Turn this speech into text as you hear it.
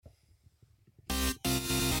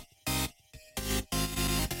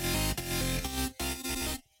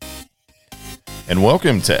and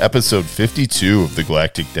welcome to episode 52 of the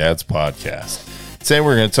Galactic Dads podcast. Today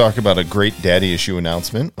we're going to talk about a great daddy issue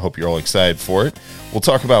announcement. I hope you're all excited for it. We'll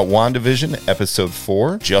talk about WandaVision episode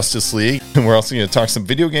 4, Justice League, and we're also going to talk some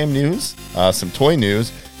video game news, some toy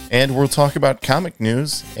news, and we'll talk about comic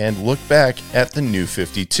news and look back at the New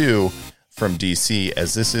 52 from DC,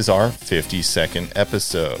 as this is our 52nd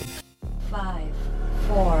episode. 5,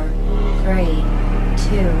 4, 3,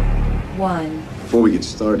 2, 1. Before we get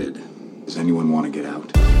started, does anyone want to get out?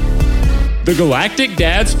 The Galactic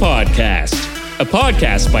Dads Podcast, a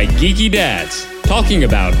podcast by geeky dads, talking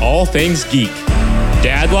about all things geek,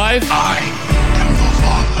 dad life, I am the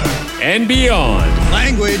father, and beyond.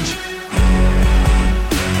 language.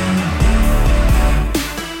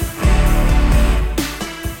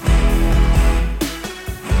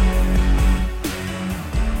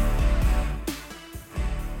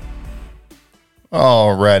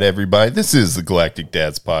 All right, everybody. This is the Galactic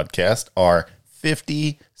Dads podcast, our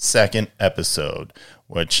 52nd episode,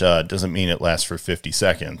 which doesn't mean it lasts for 50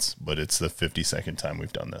 seconds, but it's the 52nd time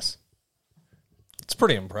we've done this. It's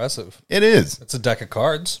pretty impressive. It is. It's a deck of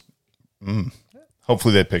cards.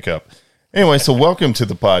 Hopefully they pick up. Anyway, so welcome to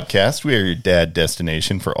the podcast. We are your dad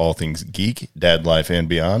destination for all things geek, dad life, and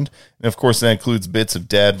beyond. And of course, that includes bits of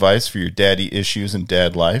dad advice for your daddy issues and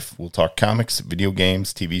dad life. We'll talk comics, video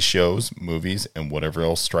games, TV shows, movies, and whatever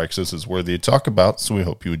else strikes us as worthy to talk about, so we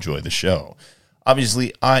hope you enjoy the show.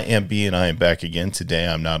 Obviously, I am B, and I am back again. Today,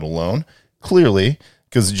 I'm not alone. Clearly,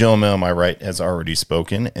 because the gentleman on my right has already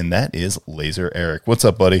spoken, and that is Laser Eric. What's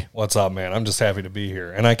up, buddy? What's up, man? I'm just happy to be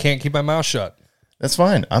here, and I can't keep my mouth shut. That's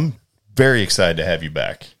fine. I'm very excited to have you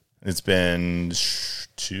back. It's been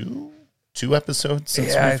two episodes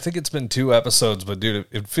since I think it's been 2 episodes, but dude,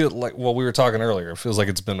 it feels like, well, we were talking earlier, it feels like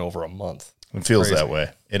it's been over a month. it feels Crazy. that way.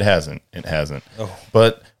 It hasn't. Oh.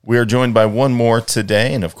 But we are joined by one more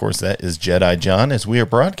today, and of course that is Jedi John, as we are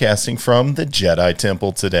broadcasting from the Jedi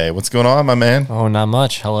Temple today. What's going on, my man? Oh, not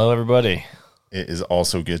much. Hello, everybody. It is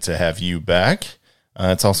also good to have you back.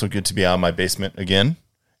 It's also good to be out of my basement again,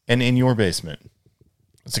 and in your basement.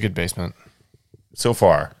 It's a good basement. So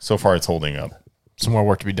far it's holding up. Some more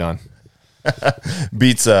work to be done.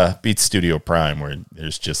 Beats Studio Prime, where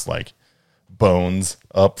there's just like bones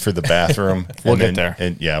up for the bathroom. We'll get there.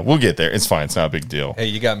 And yeah, we'll get there. It's fine. It's not a big deal. Hey,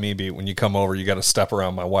 you got me beat. When you come over, you got to step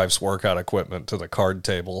around my wife's workout equipment to the card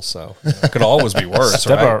table, so it could always be worse,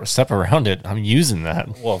 right? Step around it. I'm using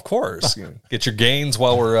that. Well, of course. Get your gains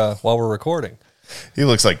while we're recording. He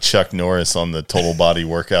looks like Chuck Norris on the total body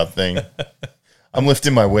workout thing. I'm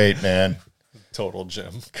lifting my weight, man. Total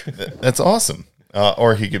gym. That's awesome.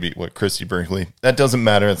 Or he could be, Christy Brinkley. That doesn't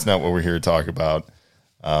matter. That's not what we're here to talk about.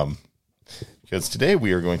 Because today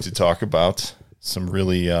we are going to talk about some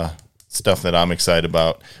really stuff that I'm excited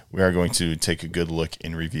about. We are going to take a good look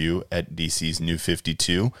and review at DC's New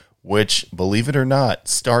 52, which, believe it or not,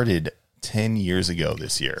 started 10 years ago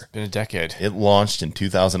this year. Been a decade. It launched in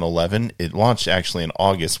 2011. It launched actually in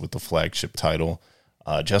August with the flagship title,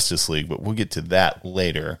 Justice League, but we'll get to that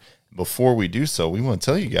later. Before we do so, we want to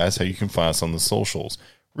tell you guys how you can find us on the socials.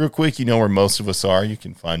 Real quick, you know where most of us are. You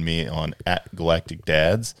can find me on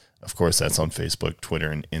 @GalacticDads. Of course, that's on Facebook,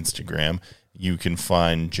 Twitter, and Instagram. You can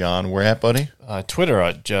find John, where at, buddy? Twitter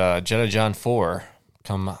at JediJohn4.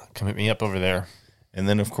 Come hit me up over there. And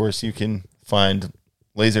then, of course, you can find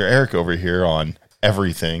Laser Eric over here on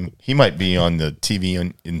everything. He might be on the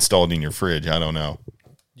TV installed in your fridge. I don't know.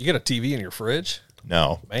 You get a TV in your fridge?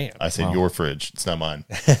 No, Man. I said your fridge. It's not mine.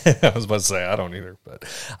 I was about to say, I don't either, but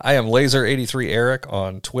I am Laser83 Eric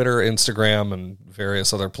on Twitter, Instagram, and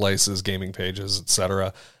various other places, gaming pages,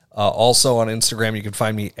 etc. Also on Instagram, you can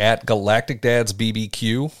find me at Galactic Dads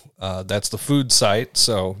BBQ. That's the food site,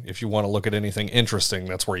 so if you want to look at anything interesting,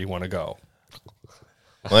 that's where you want to go.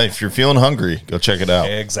 Well, if you're feeling hungry, go check it out.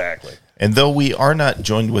 Exactly. And though we are not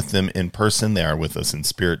joined with them in person, they are with us in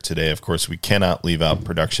spirit today. Of course, we cannot leave out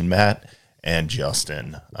Production Matt and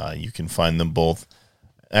Justin. You can find them both.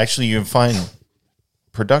 Actually, you can find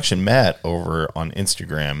Production Matt over on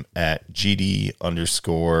Instagram at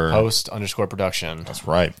GD_post_production. That's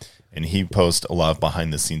right. And he posts a lot of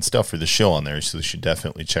behind the scenes stuff for the show on there, so you should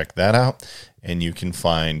definitely check that out. And you can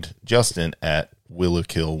find Justin at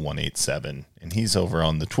Willokill187, and he's over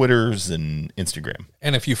on the Twitters and Instagram.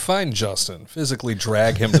 And if you find Justin, physically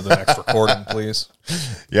drag him to the next recording, please.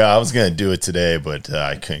 Yeah, I was going to do it today, but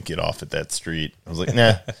I couldn't get off at that street. I was like,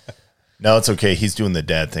 nah, no, it's okay. He's doing the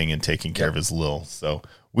dad thing and taking care of his Lil. So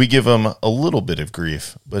we give him a little bit of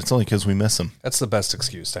grief, but it's only because we miss him. That's the best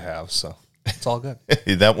excuse to have, so it's all good.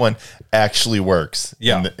 That one actually works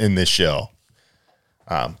in this show.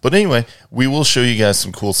 But anyway, we will show you guys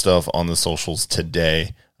some cool stuff on the socials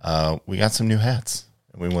today. we got some new hats,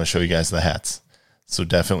 and we want to show you guys the hats. So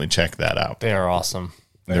definitely check that out. They are awesome.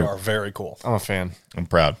 They are very cool. I'm a fan. I'm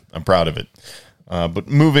proud of it. But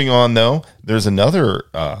moving on, though, there's another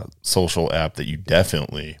social app that you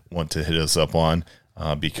definitely want to hit us up on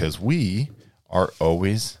because we are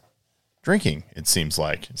always drinking, it seems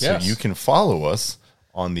like. So Yes. you can follow us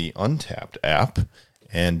on the Untapped app.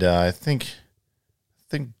 And I think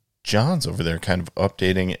John's over there kind of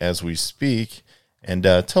updating as we speak. And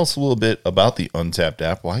tell us a little bit about the Untapped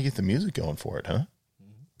app. Why get the music going for it, huh?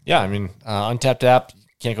 Yeah, I mean, Untapped app,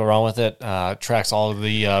 can't go wrong with it. Tracks all of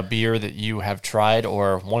the beer that you have tried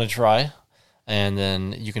or want to try. And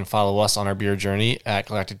then you can follow us on our beer journey at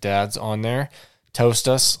Galactic Dads on there. Toast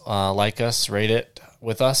us, like us, rate it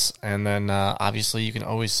with us. And then obviously you can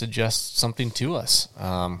always suggest something to us.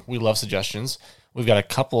 We love suggestions. We've got a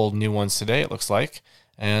couple new ones today, it looks like.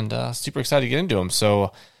 And super excited to get into them.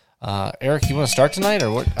 So, Eric, you want to start tonight,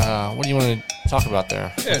 or what do you want to talk about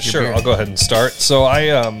there? Yeah, sure. I'll go ahead and start. So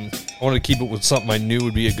I wanted to keep it with something I knew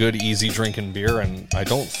would be a good, easy drinking beer, and I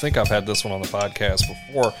don't think I've had this one on the podcast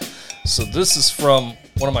before. So this is from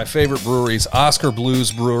one of my favorite breweries, Oscar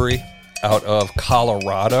Blues Brewery, out of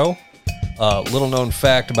Colorado. Little known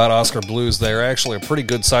fact about Oscar Blues, they're actually a pretty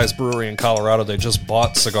good-sized brewery in Colorado. They just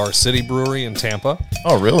bought Cigar City Brewery in Tampa.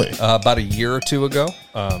 Oh, really? About a year or two ago.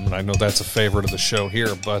 And I know that's a favorite of the show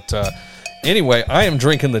here. But anyway, I am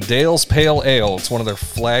drinking the Dale's Pale Ale. It's one of their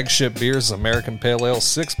flagship beers, American Pale Ale,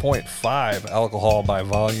 6.5 alcohol by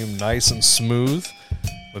volume, nice and smooth,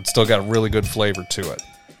 but still got a really good flavor to it.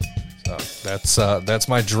 So that's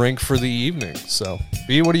my drink for the evening. So,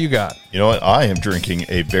 B, what do you got? You know what? I am drinking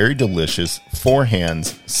a very delicious Four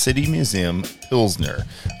Hands City Museum Pilsner.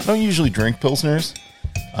 I don't usually drink Pilsners.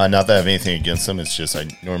 Not that I have anything against them. It's just I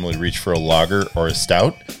normally reach for a lager or a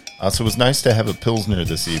stout. So it was nice to have a Pilsner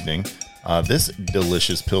this evening. This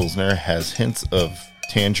delicious Pilsner has hints of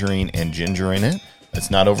tangerine and ginger in it.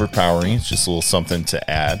 It's not overpowering. It's just a little something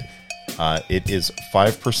to add. It is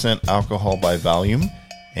 5% alcohol by volume.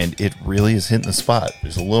 And it really is hitting the spot.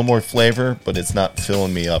 There's a little more flavor, but it's not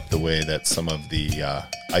filling me up the way that some of the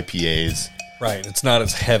IPAs. Right. It's not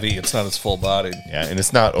as heavy. It's not as full-bodied. Yeah, and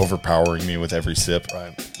it's not overpowering me with every sip.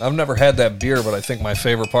 Right. I've never had that beer, but I think my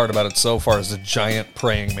favorite part about it so far is the giant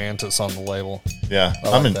praying mantis on the label. Yeah,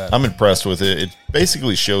 I'm impressed with it. It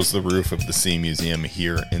basically shows the roof of the Sea Museum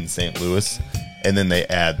here in St. Louis, and then they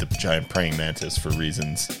add the giant praying mantis for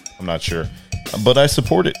reasons I'm not sure. But I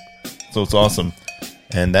support it, so it's awesome.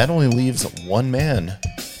 And that only leaves one man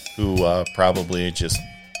who probably just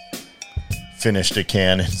finished a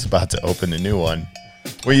can and is about to open a new one.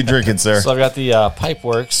 What are you drinking, sir? So I've got the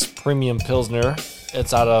Pipeworks Premium Pilsner.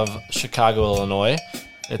 It's out of Chicago, Illinois.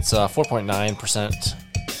 It's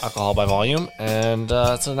 4.9% alcohol by volume, and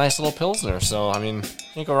it's a nice little Pilsner. So, I mean,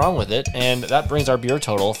 can't go wrong with it. And that brings our beer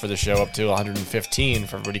total for the show up to 115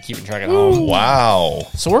 for everybody keeping track at home. Wow.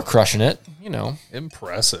 So we're crushing it, you know.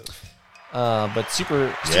 Impressive. But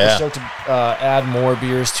super stoked to add more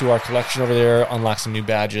beers to our collection over there, unlock some new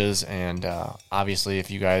badges, and obviously, if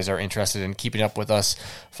you guys are interested in keeping up with us,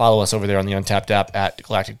 follow us over there on the Untapped app at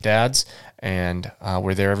Galactic Dads, and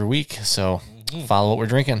we're there every week, so follow what we're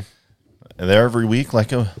drinking. There every week,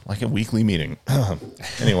 like a weekly meeting.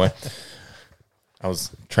 Anyway, I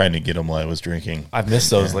was trying to get them while I was drinking. I've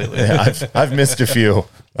missed those lately. Yeah, I've missed a few.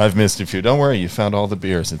 Don't worry, you found all the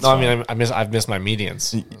beers. It's fine. I mean, I've missed my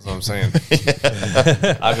medians. That's what I'm saying.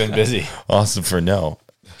 I've been busy. Awesome for no.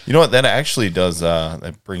 You know what? That actually does.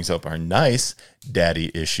 That brings up our nice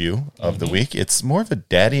daddy issue of the week. It's more of a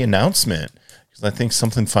daddy announcement because I think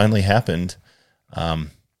something finally happened.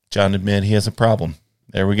 John admitted he has a problem.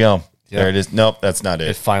 There we go. Yep. There it is. Nope, that's not it.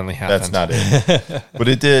 It finally happened. That's not it. But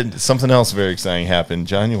it did. Something else very exciting happened.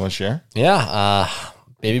 John, you want to share? Yeah.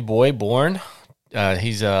 Baby boy born.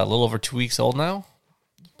 He's a little over 2 weeks old now.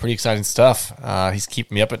 Pretty exciting stuff. He's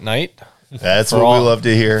keeping me up at night. That's what we love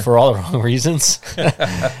to hear. For all the wrong reasons.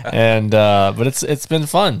 And but it's been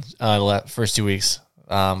fun the first 2 weeks.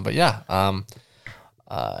 But yeah,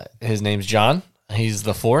 his name's John. He's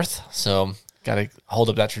the fourth, so got to hold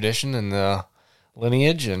up that tradition and the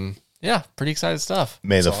lineage, and yeah, pretty excited stuff.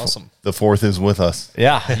 Awesome. The fourth is with us.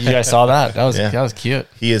 Yeah, you guys saw that. That was cute.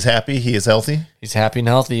 He is happy. He is healthy. He's happy and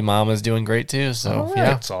healthy. Mama's doing great too. So All right. yeah,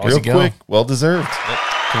 That's awesome. Real quick, well deserved.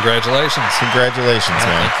 Congratulations. Congratulations,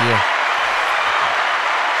 man. Thank you.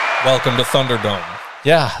 Welcome to Thunderdome.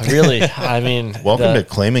 Yeah, really. I mean, Welcome to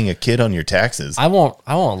claiming a kid on your taxes. I won't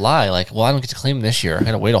lie. Like, well, I don't get to claim this year. I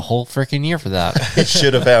got to wait a whole freaking year for that. It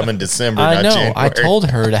should have happened in December, I not know. January. I told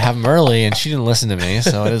her to have them early, and she didn't listen to me.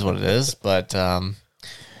 So it is what it is. But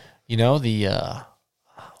you know,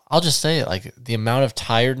 I'll just say it, like the amount of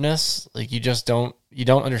tiredness, like you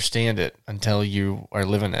don't understand it until you are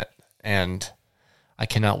living it. And I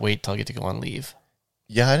cannot wait till I get to go on leave.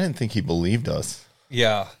 Yeah, I didn't think he believed us.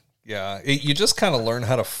 Yeah. You just kind of learn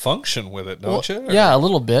how to function with it, don't you? Yeah, a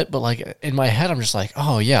little bit, but like in my head, I'm just like,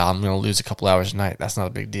 oh yeah, I'm going to lose a couple hours a night. That's not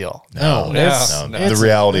a big deal. No. it's The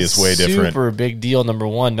reality is way different. Super big deal. Number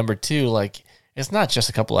one, number two, like it's not just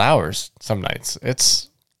a couple hours. Some nights, it's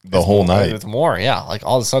whole night. It's more, yeah. Like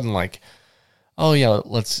all of a sudden, like, oh yeah,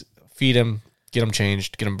 let's feed him, get him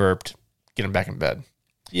changed, get him burped, get him back in bed.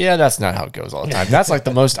 Yeah, that's not how it goes all the time. That's like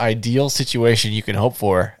the most ideal situation you can hope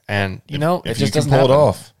for, and it If just you can doesn't pull happen. it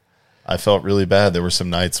off. I felt really bad. There were some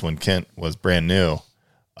nights when Kent was brand new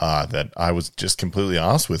that I was just completely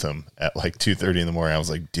honest with him at like 2:30 in the morning. I was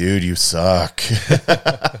like, dude, you suck.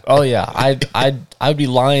 Oh yeah, I'd be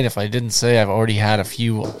lying if I didn't say I've already had a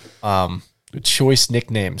few choice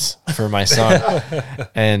nicknames for my son,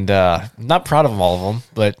 and not proud of all of them.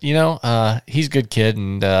 But he's a good kid,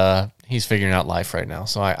 and he's figuring out life right now.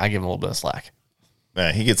 So I give him a little bit of slack.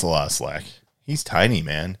 Man, he gets a lot of slack. He's tiny,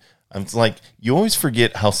 man. I'm like, you always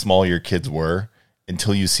forget how small your kids were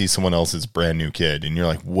until you see someone else's brand new kid, and you're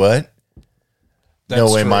like, what? No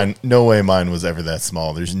way mine was ever that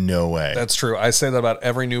small. There's no way. That's true. I say that about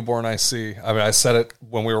every newborn I see. I mean, I said it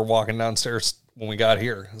when we were walking downstairs when we got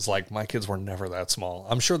here. It's like, my kids were never that small.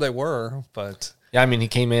 I'm sure they were, but... Yeah, I mean, he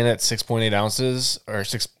came in at 6.8 ounces, or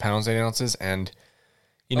 6 pounds, 8 ounces, and,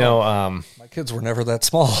 my kids were never that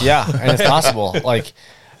small. Yeah, and it's possible. Like,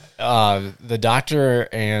 the doctor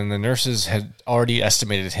and the nurses had already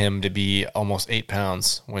estimated him to be almost 8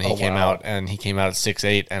 pounds when he came out, and he came out at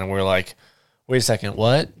 6'8", and we're like, wait a second,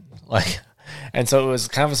 what? Like, and so it was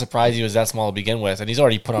kind of a surprise he was that small to begin with, and he's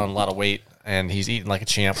already put on a lot of weight, and he's eating like a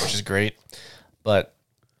champ, which is great. But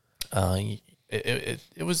it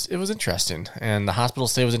was interesting, and the hospital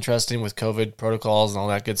stay was interesting with COVID protocols and all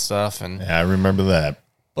that good stuff. And yeah, I remember that.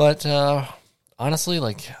 But honestly,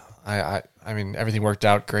 like I mean, everything worked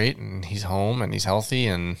out great, and he's home and he's healthy,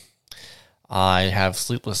 and I have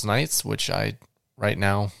sleepless nights, which I right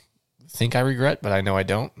now think I regret, but I know I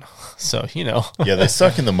don't. So yeah, they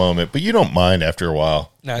suck in the moment, but you don't mind after a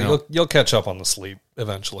while. No, you'll catch up on the sleep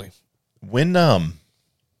eventually. When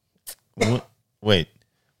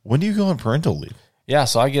when do you go on parental leave? Yeah,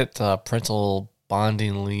 so I get parental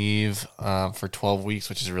bonding leave for 12 weeks,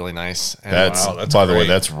 which is really nice. And That's by the way,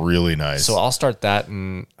 that's really nice. So I'll start that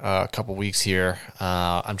in a couple weeks here.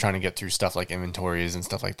 I'm trying to get through stuff like inventories and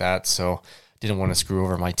stuff like that. So didn't want to screw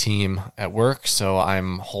over my team at work. So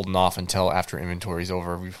I'm holding off until after inventory's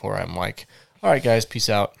over before I'm like, all right, guys, peace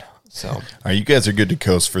out. So all right, you guys are good to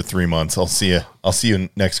coast for 3 months. I'll see you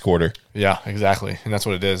next quarter. Yeah, exactly. And that's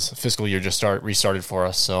what it is. Fiscal year just restarted for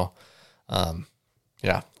us. So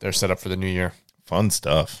yeah, they're set up for the new year. Fun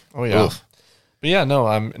stuff. Oh yeah. Oof. But yeah,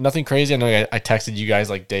 no, nothing crazy. I know I texted you guys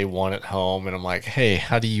like day one at home, and I'm like, hey,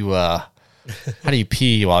 how do you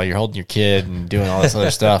pee while you're holding your kid and doing all this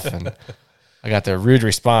other stuff? And I got the rude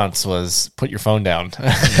response was, put your phone down.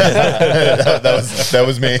 that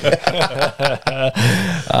was me.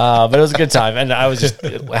 But it was a good time, and I was just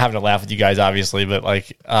having a laugh with you guys, obviously. But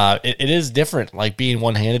like, it is different, like being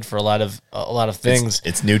one-handed for a lot of things.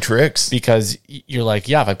 It's new tricks because you're like,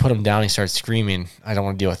 yeah, if I put him down, he starts screaming. I don't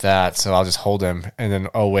want to deal with that, so I'll just hold him. And then,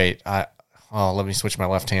 oh wait, let me switch my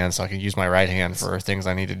left hand so I can use my right hand for things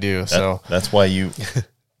I need to do. That's why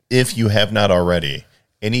if you have not already,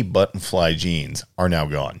 any button fly jeans are now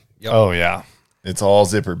gone. Yep. Oh yeah, it's all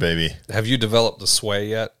zipper, baby. Have you developed the sway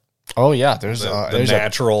yet? Oh yeah, there's the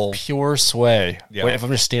natural pure sway. Yeah. Wait, if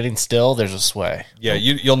I'm just standing still, there's a sway. Yeah,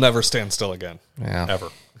 you'll never stand still again. Yeah, ever.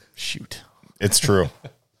 Shoot, it's true.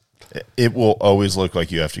 It will always look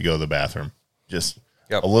like you have to go to the bathroom. Just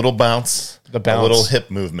a little bounce, a little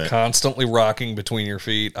hip movement, constantly rocking between your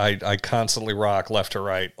feet. I constantly rock left to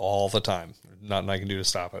right all the time. Nothing I can do to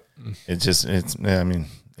stop it. I mean,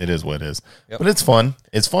 it is what it is. Yep. But it's fun.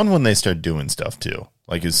 It's fun when they start doing stuff too.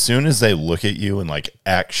 Like as soon as they look at you and like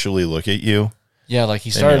actually look at you. Yeah, like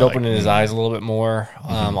he started opening his eyes a little bit more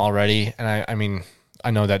already. And I mean,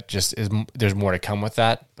 I know that just there's more to come with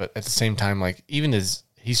that. But at the same time, like even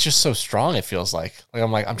he's just so strong, it feels like.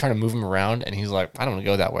 Like I'm trying to move him around and he's like, I don't want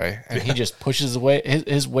to go that way. And he just pushes away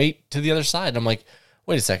his weight to the other side. And I'm like,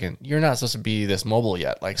 wait a second, you're not supposed to be this mobile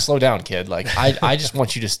yet. Like, slow down, kid. Like, I just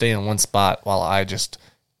want you to stay in one spot while I just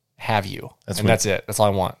have you. That's it. That's all I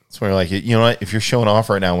want. That's where you're like, you know what? If you're showing off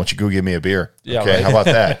right now, why don't you go give me a beer? Yeah, okay, right. How about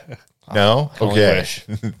that? No? Okay. Wish.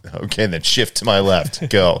 Okay, then shift to my left.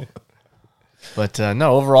 Go. But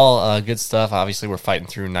no, overall, good stuff. Obviously, we're fighting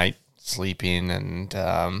through night sleeping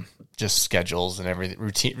and just schedules and everything.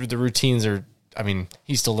 The routines are I mean,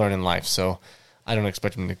 he's still learning life, so I don't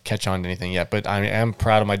expect him to catch on to anything yet. But I am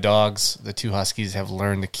proud of my dogs. The 2 Huskies have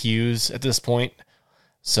learned the cues at this point.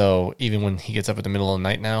 So even when he gets up in the middle of the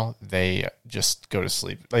night now, they just go to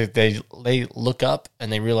sleep. Like they look up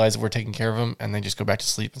and they realize we're taking care of them, and they just go back to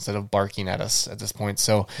sleep instead of barking at us at this point.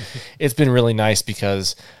 So it's been really nice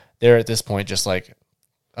because they're at this point just like,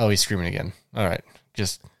 oh, he's screaming again. All right,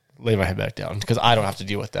 just lay my head back down because I don't have to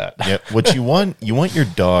deal with that. Yeah, what you want your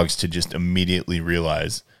dogs to just immediately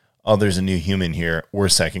realize, oh, there's a new human here. We're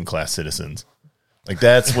second-class citizens. Like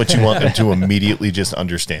that's what you want them to immediately just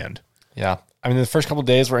understand. Yeah. I mean, the first couple of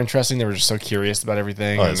days were interesting. They were just so curious about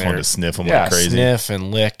everything. Oh, I just wanted to sniff them like crazy. Sniff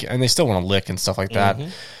and lick, and they still want to lick and stuff like that.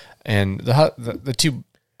 And the 2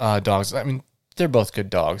 dogs, I mean, they're both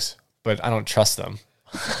good dogs, but I don't trust them.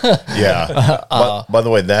 Yeah. By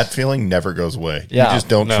the way, that feeling never goes away. Yeah. You just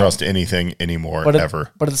don't trust anything anymore,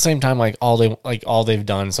 ever. But at the same time, all they've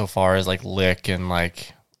done so far is like lick and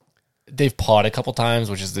like they've pawed a couple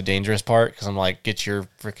times, which is the dangerous part because I'm like, get your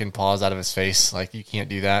freaking paws out of his face. Like you can't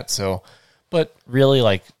do that. So. But really,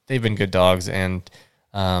 like, they've been good dogs, and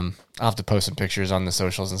I'll have to post some pictures on the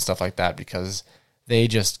socials and stuff like that because they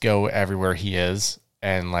just go everywhere he is.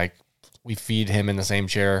 And, like, we feed him in the same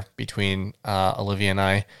chair between Olivia and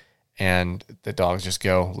I, and the dogs just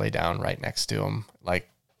go lay down right next to him. Like,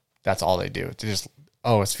 that's all they do. They just,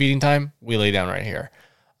 oh, it's feeding time? We lay down right here.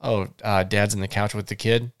 Oh, Dad's in the couch with the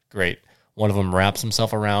kid? Great. One of them wraps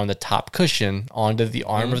himself around the top cushion onto the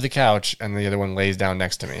arm of the couch, and the other one lays down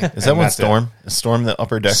next to me. Is that one Storm? Is Storm the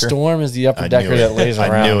upper decker? Storm is the upper decker that lays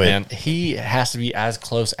around, I knew it. man. He has to be as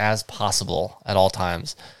close as possible at all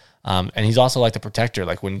times. And he's also like the protector.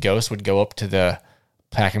 Like when Ghost would go up to the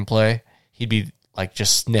pack and play, he'd be like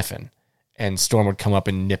just sniffing, and Storm would come up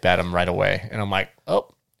and nip at him right away. And I'm like, oh,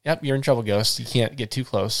 yep, you're in trouble, Ghost. You can't get too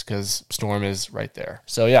close because Storm is right there.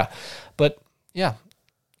 So, yeah. But, yeah.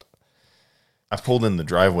 I pulled in the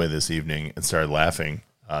driveway this evening and started laughing.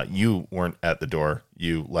 You weren't at the door.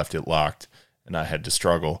 You left it locked, and I had to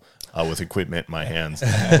struggle with equipment in my hands.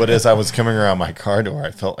 But as I was coming around my car door,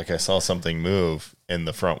 I felt like I saw something move in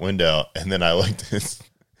the front window, and then I looked at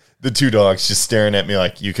the 2 dogs just staring at me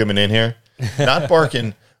like, you coming in here? Not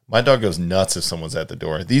barking. My dog goes nuts if someone's at the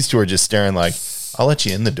door. These 2 are just staring like, I'll let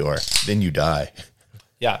you in the door, then you die.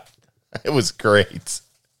 Yeah. It was great.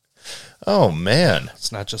 Oh, man.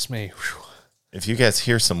 It's not just me. Whew. If you guys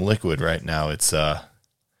hear some liquid right now, it's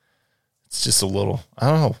just a little, I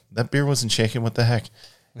don't know. That beer wasn't shaking. What the heck?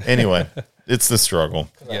 Anyway, it's the struggle.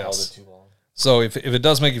 Yes. So if it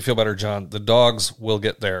does make you feel better, John, the dogs will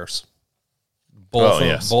get theirs.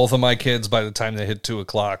 Both of my kids, by the time they hit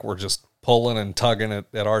 2:00, were just pulling and tugging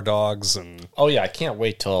at our dogs. And oh, yeah. I can't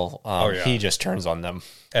wait till he just turns on them.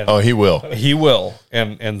 And he will. He will.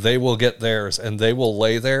 And they will get theirs, and they will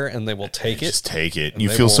lay there, and they will take it. Just take it. You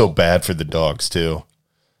feel so bad for the dogs, too.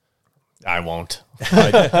 I won't.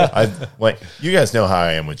 Like, you guys know how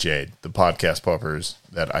I am with Jade, the podcast puppers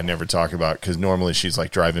that I never talk about because normally she's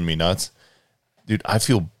like driving me nuts. Dude, I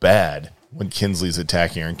feel bad when Kinsley's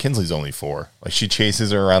attacking her, and Kinsley's only 4. Like, she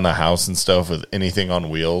chases her around the house and stuff with anything on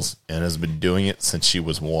wheels and has been doing it since she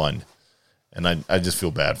was 1. And I just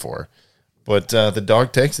feel bad for her. But the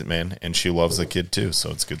dog takes it, man, and she loves the kid too, so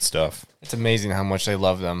it's good stuff. It's amazing how much they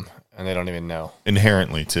love them, and they don't even know.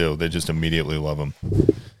 Inherently, too. They just immediately love them.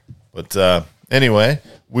 But anyway,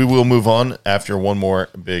 we will move on after one more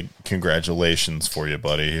big congratulations for you,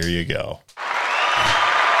 buddy. Here you go.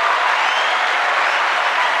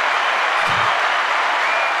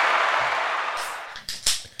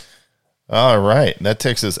 All right, that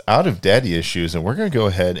takes us out of daddy issues, and we're going to go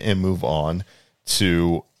ahead and move on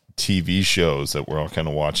to TV shows that we're all kind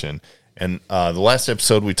of watching. And the last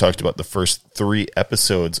episode, we talked about the first 3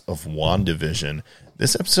 episodes of WandaVision.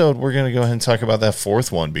 This episode, we're going to go ahead and talk about that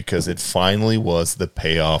 4th one because it finally was the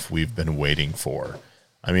payoff we've been waiting for.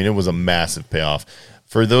 I mean, it was a massive payoff.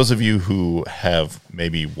 For those of you who have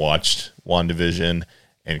maybe watched WandaVision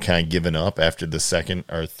and kind of given up after the 2nd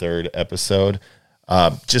or 3rd episode,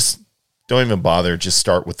 just don't even bother. Just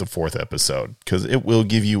start with the 4th episode because it will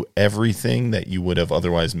give you everything that you would have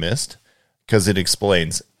otherwise missed because it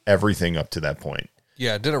explains everything up to that point.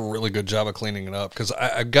 Yeah, it did a really good job of cleaning it up because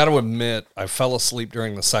I got to admit, I fell asleep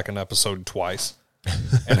during the 2nd episode twice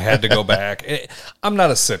and had to go back. I'm not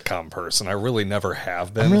a sitcom person. I really never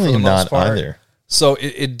have been. I'm really for the most not part. either. So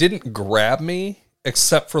it didn't grab me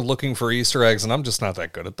except for looking for Easter eggs, and I'm just not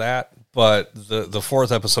that good at that. But the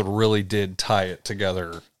 4th episode really did tie it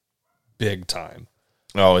together big time.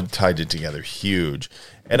 Oh, it tied it together huge.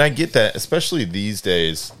 And I get that, especially these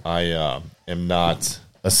days, I am not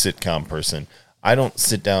a sitcom person. I don't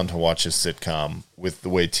sit down to watch a sitcom with the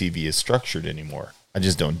way TV is structured anymore. I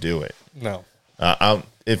just don't do it. No.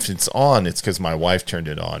 If it's on, it's because my wife turned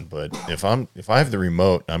it on. But if I have the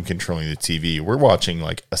remote and I'm controlling the TV, we're watching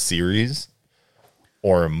like a series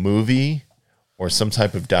or a movie or some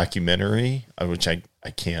type of documentary, which I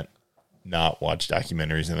can't not watch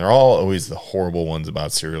documentaries. And they're all always the horrible ones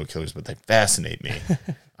about serial killers, but they fascinate me.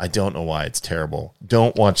 I don't know why. It's terrible.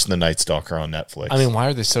 Don't watch The Night Stalker on Netflix. I mean, why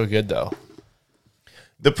are they so good though?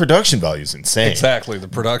 The production value is insane. Exactly. The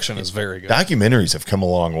production is very good. Documentaries have come a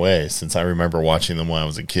long way since I remember watching them when I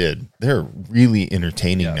was a kid. They're really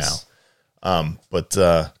entertaining Yes. now.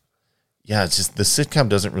 Yeah, it's just the sitcom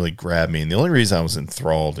doesn't really grab me. And the only reason I was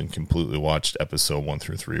enthralled and completely watched episode 1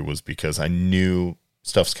 through 3 was because I knew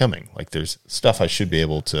stuff's coming. Like there's stuff I should be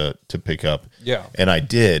able to pick up. Yeah. And I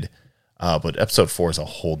did. But episode 4 is a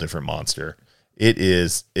whole different monster.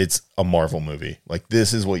 It's a Marvel movie. Like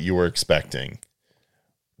this is what you were expecting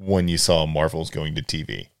when you saw Marvel's going to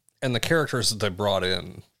TV. And the characters that they brought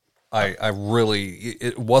in, I really,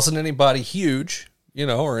 it wasn't anybody huge,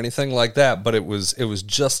 or anything like that, but it was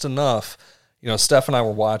just enough. Steph and I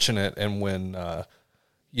were watching it, and when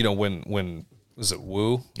was it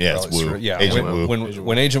Wu? Yeah, it's Wu. Yeah, Agent when, Wu.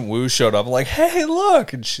 when Agent Wu showed up, I'm like, hey,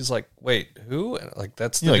 look, and she's like, wait, who? And like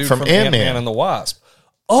that's the Yeah, like dude from from Ant-Man. Ant-Man and the Wasp.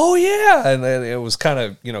 Oh yeah, and then it was kind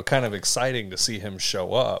of exciting to see him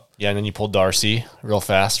show up. Yeah, and then you pulled Darcy real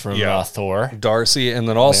fast from Thor. Darcy, and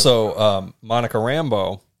then also Monica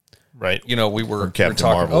Rambeau. Right. We were Captain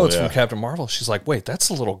talking. Marvel, It's yeah. from Captain Marvel. She's like, wait, that's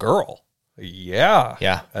a little girl. Yeah.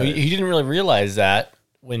 Yeah. He didn't really realize that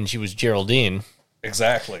when she was Geraldine.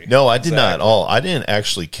 Exactly. No, I did not at all. I didn't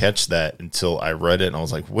actually catch that until I read it, and I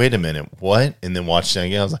was like, wait a minute, what? And then watched it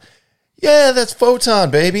again. I was like, yeah, that's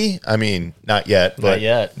Photon, baby. I mean, not yet. But Not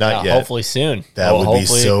yet. Not yet. Hopefully soon. That would be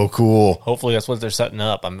hopefully- so cool. Hopefully that's what they're setting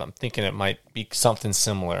up. I'm thinking it might be something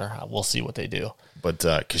similar. We'll see what they do. But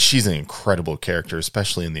because she's an incredible character,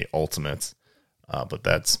 especially in the Ultimates. But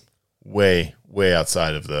that's way, way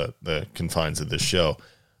outside of the confines of this show.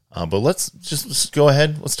 But let's go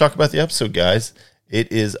ahead. Let's talk about the episode, guys.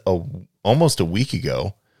 It is almost a week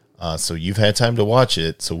ago. So you've had time to watch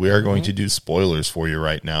it. So we are going to do spoilers for you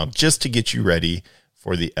right now, just to get you ready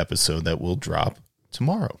for the episode that will drop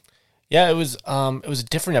tomorrow. Yeah, it was a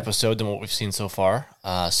different episode than what we've seen so far.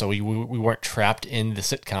 So we weren't trapped in the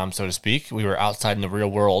sitcom, so to speak. We were outside in the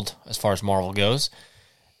real world as far as Marvel goes.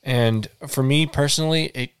 And for me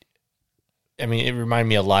personally, it reminded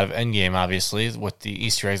me a lot of Endgame, obviously, with the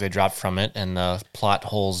Easter eggs they dropped from it and the plot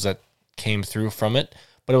holes that came through from it.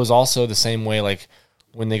 But it was also the same way, like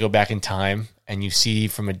when they go back in time and you see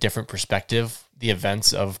from a different perspective the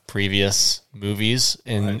events of previous movies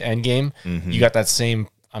in Endgame, you got that same.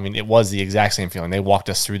 I mean, it was the exact same feeling. They walked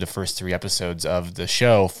us through the first 3 episodes of the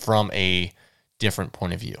show from a different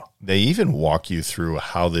point of view. They even walk you through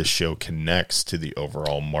how this show connects to the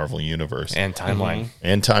overall Marvel universe. And timeline.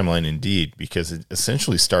 And timeline, indeed, because it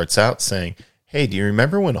essentially starts out saying, hey, do you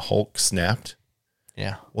remember when Hulk snapped?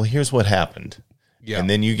 Yeah. Well, here's what happened. Yeah. And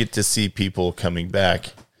then you get to see people coming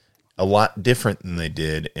back a lot different than they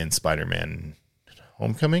did in Spider-Man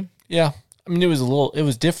Homecoming. Yeah. I mean, it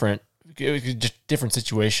was different. It was just different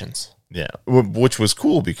situations. Yeah, which was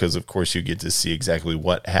cool because, of course, you get to see exactly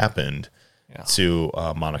what happened to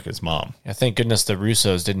Monica's mom. Yeah, thank goodness the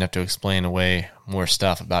Russos didn't have to explain away more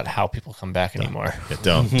stuff about how people come back anymore. Yeah,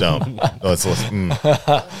 don't. Let's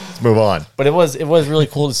move on. But it was really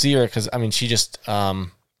cool to see her because, I mean, she just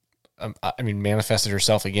manifested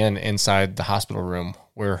herself again inside the hospital room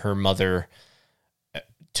where her mother,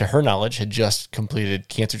 to her knowledge, had just completed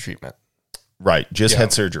cancer treatment. Right, just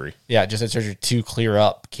had surgery. Yeah, just had surgery to clear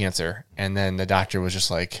up cancer. And then the doctor was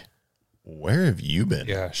just like, where have you been?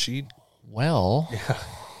 Yeah,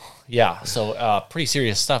 so pretty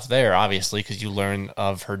serious stuff there, obviously, because you learn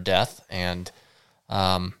of her death and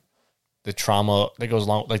the trauma that goes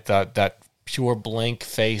along, like that pure blank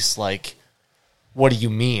face, like, what do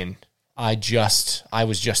you mean? I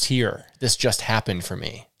was just here. This just happened for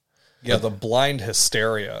me. Yeah, the blind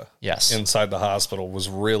hysteria inside the hospital was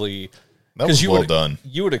really... That was well done.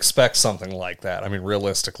 You would expect something like that. I mean,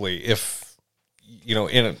 realistically, if, in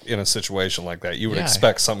a situation like that, you would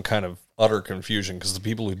expect some kind of utter confusion because the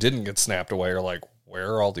people who didn't get snapped away are like,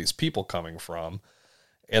 where are all these people coming from?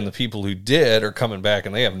 And the people who did are coming back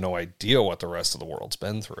and they have no idea what the rest of the world's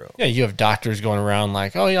been through. Yeah, you have doctors going around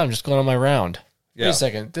like, oh, yeah, I'm just going on my round. Yeah. Wait a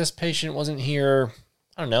second. This patient wasn't here,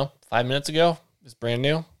 I don't know, 5 minutes ago? It's brand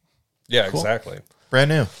new? Yeah, exactly. Brand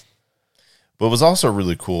new. But it was also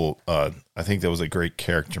really cool. I think that was a great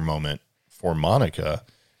character moment for Monica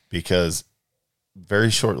because very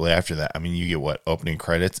shortly after that, I mean, you get what? Opening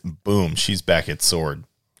credits? Boom, she's back at Sword,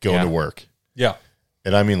 going to work. Yeah.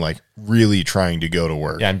 And I mean, like, really trying to go to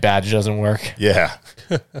work. Yeah, and badge doesn't work. Yeah.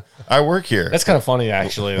 I work here. That's kind of funny,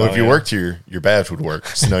 actually. Well, though, if you yeah. worked here, your badge would work.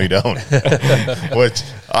 So no, you don't. Which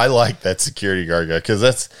I like that security guard guy because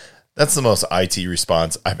that's the most IT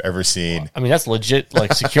response I've ever seen. I mean, that's legit.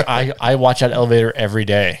 Like secure. I watch that elevator every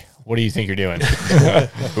day. What do you think you're doing?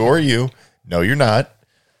 Who are you? No, you're not.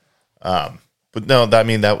 But no, I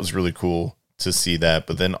mean, that was really cool to see that.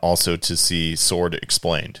 But then also to see Sword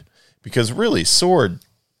explained. Because really, Sword,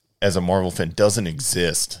 as a Marvel fan, doesn't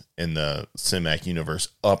exist in the Cinematic universe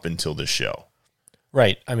up until this show.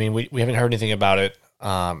 Right. I mean, we haven't heard anything about it.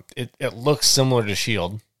 It looks similar to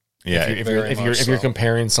S.H.I.E.L.D. Yeah. If you're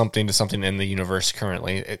comparing something to something in the universe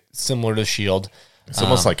currently, it's similar to S.H.I.E.L.D. It's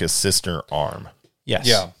almost like a sister arm. Yes.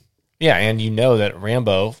 Yeah. Yeah, and you know that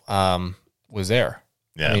Rambo was there.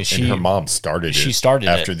 Yeah. I mean, and her mom started she it started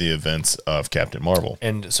after it. the events of Captain Marvel.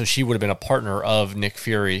 And so she would have been a partner of Nick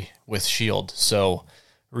Fury with S.H.I.E.L.D. So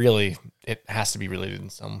really, it has to be related in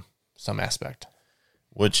some aspect.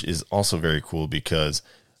 Which is also very cool because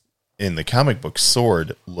in the comic book,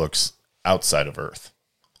 Sword looks outside of Earth.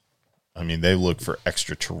 I mean, they look for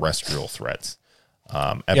extraterrestrial threats.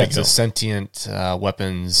 Yeah, it's a sentient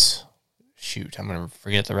weapons. Shoot, I'm going to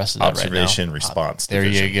forget the rest of that Observation right now. response. There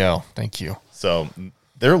division. you go. Thank you. So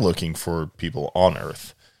they're looking for people on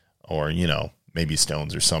Earth or, maybe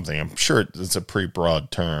stones or something. I'm sure it's a pretty broad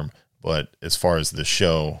term, but as far as the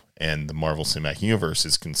show and the Marvel Cinematic Universe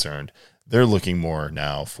is concerned, they're looking more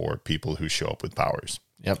now for people who show up with powers.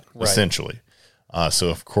 Yep. Essentially. So,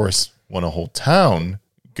 of course, when a whole town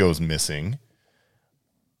goes missing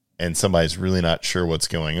and somebody's really not sure what's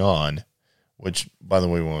going on, which, by the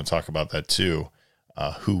way, we want to talk about that too,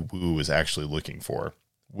 who Wu is actually looking for.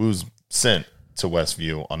 Wu's sent to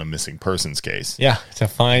Westview on a missing persons case. Yeah, to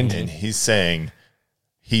find. And he's saying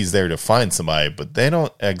he's there to find somebody, but they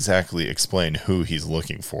don't exactly explain who he's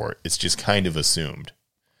looking for. It's just kind of assumed.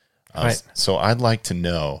 Right. So I'd like to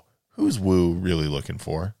know, who's Wu really looking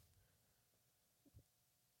for?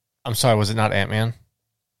 I'm sorry, was it not Ant-Man?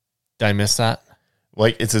 Did I miss that?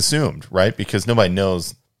 Like, it's assumed, right? Because nobody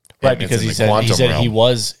knows. Right, Ant-Man's because in he the said quantum realm.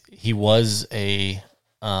 he was a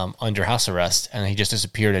under house arrest and he just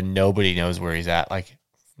disappeared and nobody knows where he's at. Like,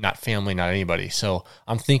 not family, not anybody. So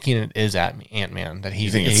I'm thinking it is Ant-Man that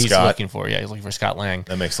he's Scott? looking for. Yeah, he's looking for Scott Lang.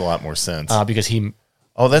 That makes a lot more sense. Because he.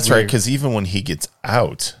 Oh, that's right. Because even when he gets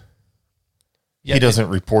out, Yeah, he doesn't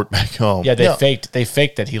report back home. Yeah, No. they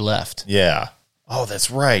faked that he left. Yeah. Oh,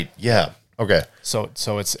 that's right. Yeah. Okay. So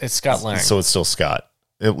it's Scott Lang. So it's still Scott.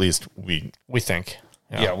 At least we. we think.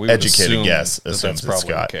 Yeah, we would Educated assume guess that assumes that's it's probably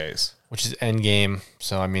Scott. the case. Which is Endgame.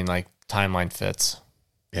 So I mean, like, timeline fits.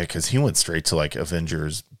 Yeah, because he went straight to like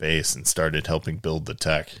Avengers base and started helping build the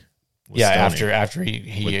tech. with Yeah, Stoney. after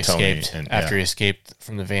he With Tony escaped. and- After yeah. he escaped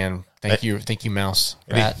from the van. Thank you, Mouse,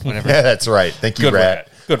 Rat, whatever. Yeah, that's right. Thank you, Good rat. rat.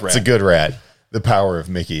 Good It's a rat. good rat. The power of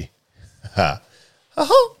Mickey. Ha.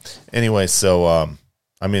 Anyway, so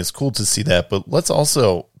I mean, it's cool to see that, but let's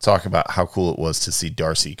also talk about how cool it was to see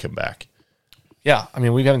Darcy come back. Yeah, I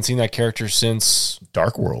mean, we haven't seen that character since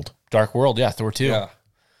Dark World. Dark World. Yeah, Thor 2. Yeah.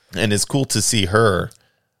 And it's cool to see her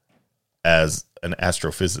as an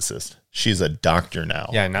astrophysicist. She's a doctor now.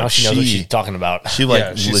 Yeah, now Like, she knows what she's talking about. She like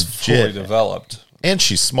Yeah, she's fully legit, developed. and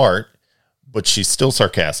she's smart, but she's still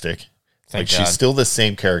sarcastic. Thank Like she's God. still the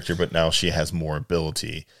same character, but now she has more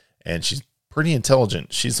ability, and she's pretty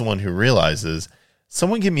intelligent. She's the one who realizes,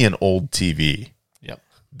 someone give me an old TV. Yep.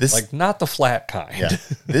 This Like, not the flat kind. yeah,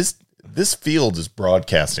 this field is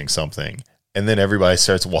broadcasting something, and then everybody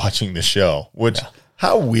starts watching the show. Which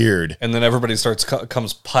how weird. And then everybody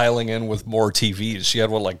comes piling in with more TVs. She had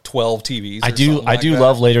like 12 TVs. I do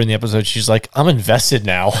love later in the episode. She's like, I'm invested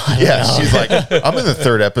now. Yeah, she's like, I'm in the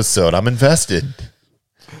third episode. I'm invested.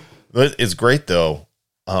 But it's great though.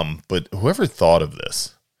 But whoever thought of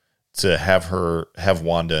this, to have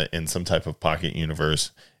Wanda in some type of pocket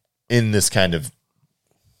universe in this kind of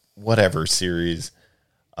whatever series,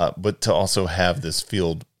 but to also have this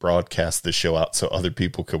field broadcast the show out so other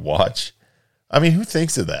people could watch. I mean, who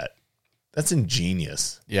thinks of that? That's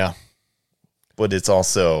ingenious. Yeah. But it's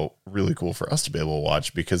also really cool for us to be able to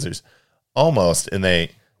watch because there's almost, and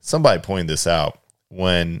somebody pointed this out,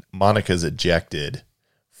 when Monica's ejected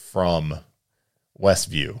from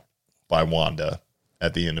Westview by Wanda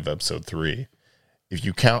at the end of episode 3, if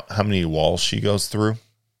you count how many walls she goes through,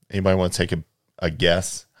 anybody want to take a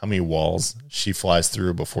guess how many walls she flies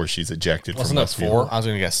through before she's ejected Wasn't from that Westview? 4? I was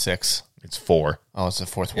going to guess 6. It's 4. Oh, it's the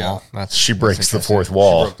fourth wall. She breaks the interesting. fourth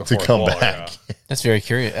wall broke the to fourth come wall, back. That's very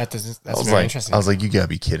curious. That's very interesting. I was like, you gotta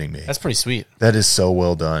be kidding me. That's pretty sweet. That is so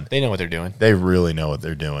well done. They know what they're doing. They really know what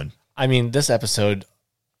they're doing. I mean, this episode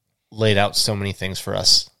laid out so many things for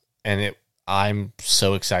us, and I'm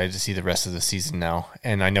so excited to see the rest of the season now.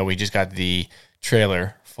 And I know we just got the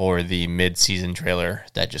trailer for the mid-season trailer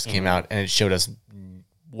that just came out, and it showed us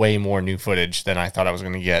way more new footage than I thought I was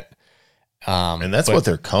going to get. And that's what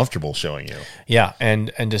they're comfortable showing you. Yeah,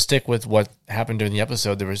 and to stick with what happened during the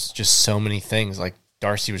episode, there was just so many things. Like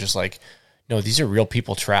Darcy was just like, no, these are real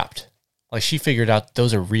people trapped. Like she figured out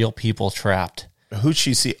those are real people trapped. Who'd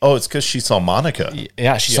she see? Oh, it's because she saw Monica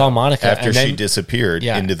Yeah, she saw Monica after and then, she disappeared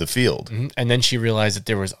Yeah. into the field. and then she realized that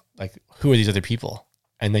there was like, who are these other people?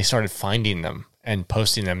 And they started finding them and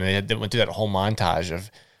posting them. And they went through that whole montage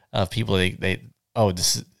of people.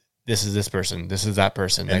 This is this person, this is that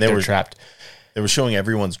person, And they they were were trapped They were showing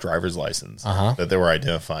everyone's driver's license that they were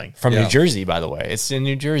identifying. from New Jersey. By the way, it's in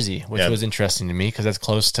New Jersey, which Yeah. was interesting to me because that's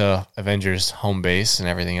close to Avengers home base and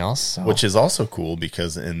everything else. So. Which is also cool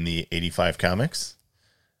because in the 85 comics,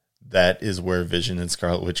 that is where Vision and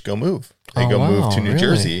Scarlet Witch go move. They go move to New really?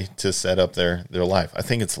 Jersey to set up their life. I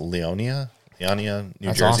think it's Leonia, New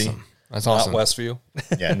That's Jersey. awesome. That's Not awesome. Westview.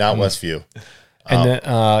 Yeah, not Westview. And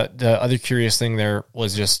the other curious thing there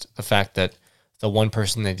was just the fact that the one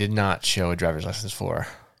person they did not show a driver's license for,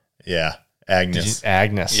 Yeah, Agnes.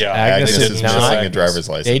 Agnes. Yeah, Agnes did is not. missing a driver's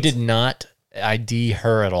license. They did not ID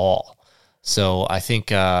her at all. So I think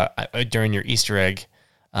during your Easter egg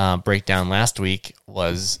breakdown last week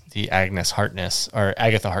was the Agatha Harkness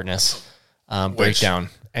breakdown,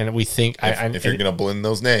 and we think If you're going to blend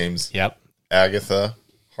those names, Yep. Agatha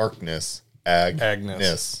Harkness, Agnes.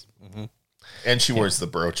 Agnes. And she wears the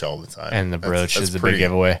brooch all the time. And the brooch That's is the pretty- big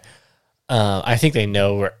giveaway. I think they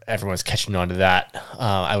know where everyone's catching on to that.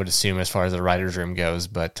 I would assume as far as the writer's room goes,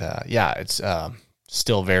 but yeah, it's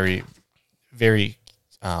still very, very.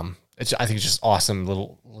 I think it's just awesome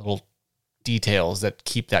little details that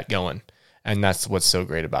keep that going, and that's what's so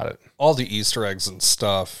great about it. All the Easter eggs and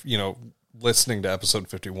stuff, listening to episode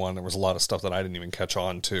 51, there was a lot of stuff that I didn't even catch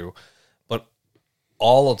on to, but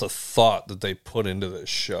all of the thought that they put into this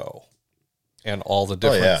show and all the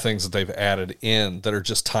different things that they've added in that are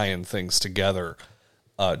just tying things together,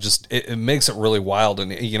 it makes it really wild.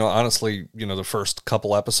 And, honestly, the first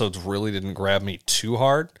couple episodes really didn't grab me too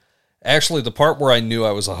hard. Actually, the part where I knew I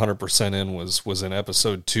was 100% in was in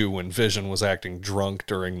episode 2 when Vision was acting drunk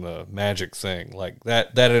during the magic thing. Like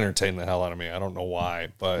that entertained the hell out of me. I don't know why,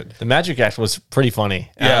 but The magic act was pretty funny.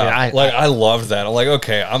 yeah, I mean, I loved that. I'm like,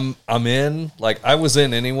 okay, I'm in. Like I was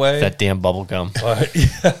in anyway. that damn bubble gum.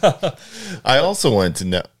 I also wanted to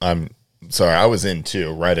know. I'm sorry, I was in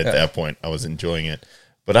too. Right at that point, I was enjoying it,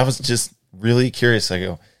 but I was just really curious. I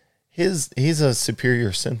go, he's a superior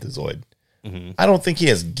synthezoid. I don't think he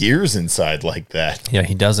has gears inside like that. Yeah,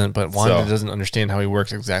 he doesn't, but Wanda So- doesn't understand how he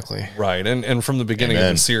works exactly. Right, and from the beginning of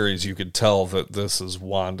Amen. the series, you could tell that this is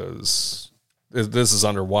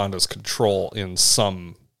under Wanda's control in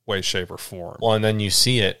some way, shape, or form. Well, and then you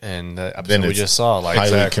see it, and the episode Then we it's just saw, like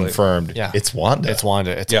highly Exactly. confirmed. Yeah. It's Wanda. it's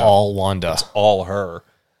Wanda. It's Yeah. all Wanda. All her.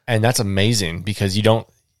 And that's amazing because you don't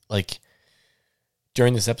like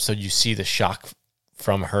during this episode you see the shock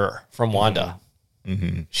from Wanda.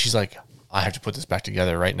 Mm-hmm. She's like, I have to put this back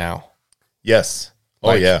together right now. Yes. Oh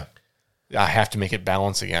Like- yeah. I have to make it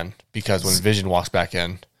balance again because when Vision walks back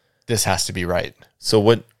in, this has to be right. So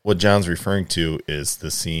what John's referring to is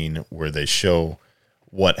the scene where they show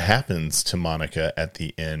what happens to Monica at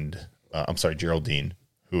the end. Geraldine,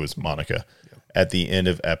 who is Monica. At the end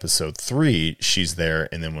of episode 3, she's there,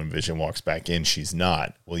 and then when Vision walks back in, she's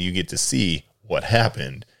not. Well, you get to see what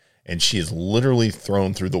happened, and she is literally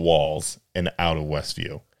thrown through the walls and out of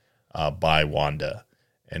Westview by Wanda.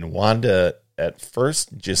 And Wanda at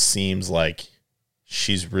first just seems like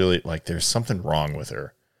she's really like there's something wrong with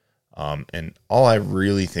her. And all I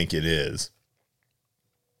really think it is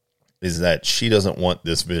that she doesn't want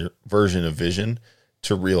this version of Vision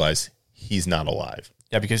to realize he's not alive.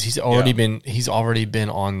 Yeah, because he's already been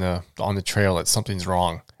on the trail that something's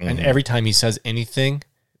wrong. And every time he says anything,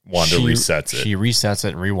 Wanda resets it. She resets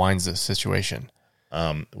it and rewinds the situation.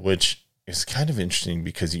 Which is kind of interesting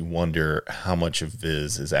because you wonder how much of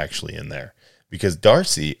Viz is actually in there. Because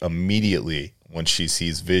Darcy immediately, when she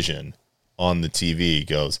sees Vision on the TV,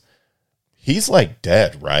 goes, he's like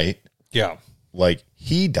dead, right? Yeah. Like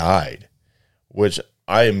he died. Which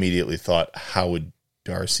I immediately thought, how would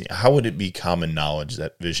it be common knowledge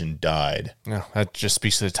that Vision died? Yeah, that just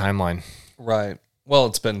speaks to the timeline. Right. Well,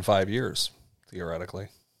 it's been 5 years, theoretically.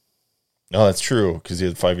 No, that's true because he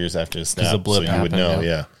had 5 years after his snap, the blip so you would happened, know.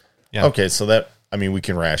 Yeah. Yeah. Okay, so that, I mean, we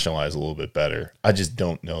can rationalize a little bit better. I just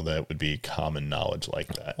don't know that it would be common knowledge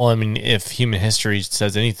like that. Well, I mean, if human history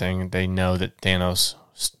says anything, they know that Thanos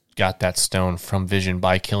got that stone from Vision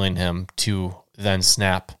by killing him to then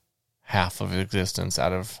snap half of existence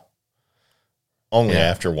out of. Only Yeah.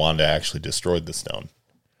 after Wanda actually destroyed the stone,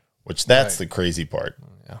 which that's the crazy part.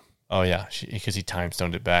 Yeah. Oh yeah, because he time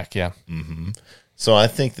stoned it back. Yeah. So I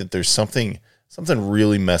think that there's something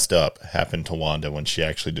really messed up happened to Wanda when she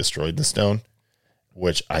actually destroyed the stone,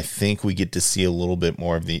 which I think we get to see a little bit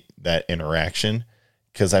more of that interaction,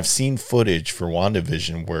 because I've seen footage for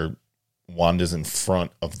WandaVision where Wanda's in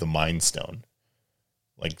front of the Mind Stone,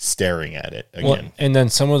 like staring at it again. Well, and then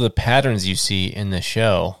some of the patterns you see in the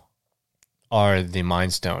show are the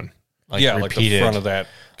Mind Stone. like the front of that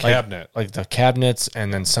cabinet. Like the cabinets,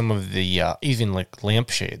 and then some of the even like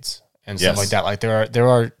lampshades and Yes. stuff like that. Like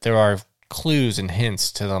there are clues and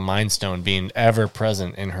hints to the Mind Stone being ever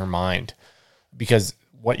present in her mind, because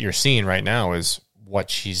what you're seeing right now is what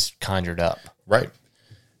she's conjured up. Right.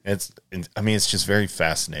 It's just very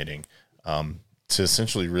fascinating to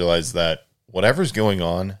essentially realize that whatever's going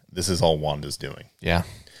on, this is all Wanda's doing. Yeah.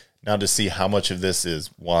 Now, to see how much of this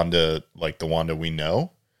is Wanda, like the Wanda we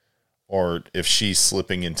know, or if she's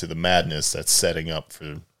slipping into the madness that's setting up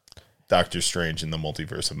for Doctor Strange in the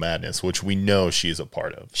Multiverse of Madness, which we know she is a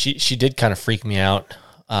part of. She did kind of freak me out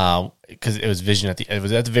because it was Vision at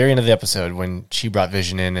the very end of the episode when she brought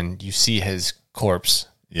Vision in, and you see his corpse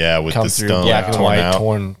Yeah, with come the through stone black and torn white,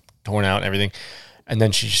 out. torn out and everything. And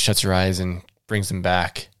then she shuts her eyes and brings him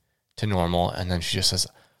back to normal. And then she just says,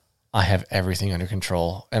 "I have everything under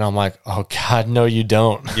control." And I'm like, oh God, no, you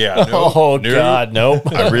don't. Yeah, no, oh no. God, nope.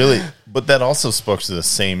 But that also spoke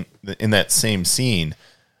to in that same scene,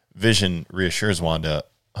 Vision reassures Wanda,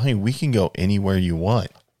 "Honey, we can go anywhere you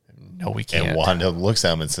want." No, we can't. And Wanda looks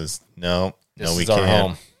at him and says, no, This we is our can't.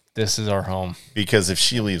 home. This is our home. Because if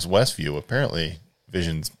she leaves Westview, apparently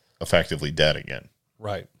Vision's effectively dead again.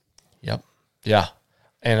 Right. Yep. Yeah.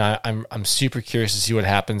 And I'm super curious to see what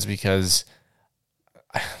happens, because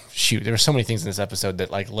shoot, there were so many things in this episode that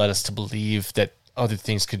like led us to believe that other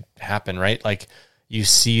things could happen, right? Like you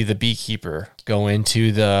see the beekeeper go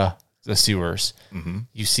into the sewers. Mm-hmm.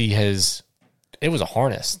 You see it was a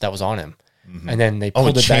harness that was on him. Mm-hmm. And then they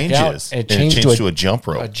pulled it back out. And it changed to a jump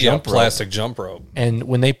rope. Plastic jump rope. And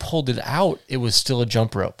when they pulled it out, it was still a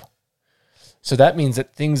jump rope. So that means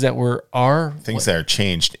that things that that are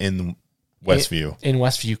changed in Westview. In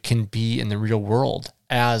Westview can be in the real world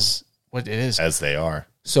as what it is. As they are.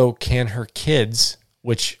 So can her kids,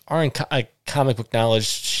 which are in comic book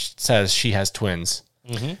knowledge, says she has twins.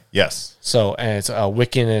 Mm-hmm. Yes. So, and it's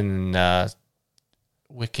Wiccan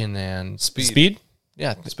and Speed.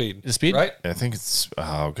 Yeah, Speed. Right. I think it's, oh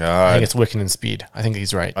I God. think it's Wiccan and Speed. I think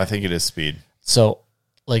he's right. I think it is Speed. So,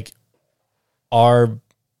 like, are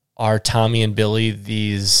Tommy and Billy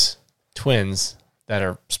these twins that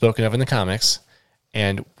are spoken of in the comics,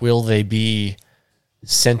 and will they be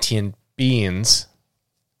sentient beings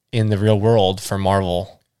in the real world for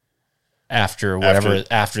Marvel after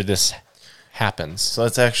this happens? So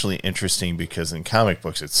that's actually interesting, because in comic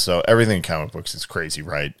books, everything in comic books is crazy,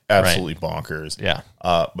 right? Absolutely bonkers. Yeah.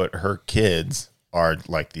 But her kids are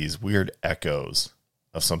like these weird echoes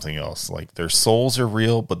of something else. Like their souls are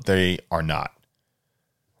real, but they are not.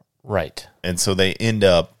 Right. And so they end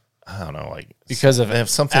up, I don't know, like Because of they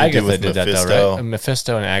have something Agatha to do with did Mephisto. that though, right?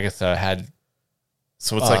 Mephisto and Agatha had.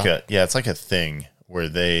 So it's it's like a thing where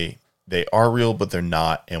they are real, but they're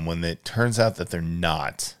not. And when it turns out that they're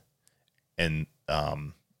not, and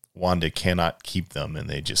Wanda cannot keep them, and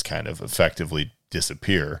they just kind of effectively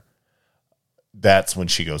disappear, that's when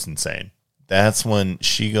she goes insane. That's when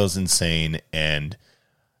she goes insane and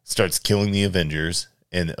starts killing the Avengers,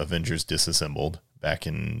 and Avengers Disassembled back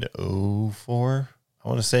in 04, I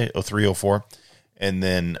want to say 03, 04. And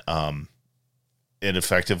then it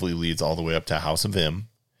effectively leads all the way up to House of M,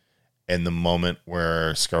 and the moment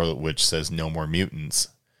where Scarlet Witch says no more mutants,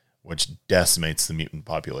 which decimates the mutant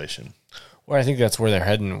population. Well, I think that's where they're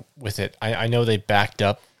heading with it. I know they backed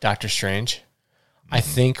up Doctor Strange. I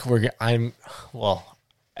think I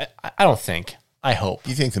don't think. I hope.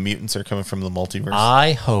 You think the mutants are coming from the multiverse?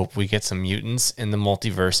 I hope we get some mutants in the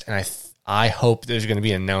multiverse, and I hope there's going to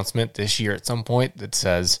be an announcement this year at some point that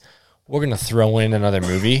says we're going to throw in another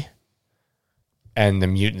movie, and the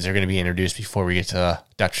mutants are going to be introduced before we get to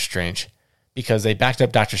Doctor Strange, because they backed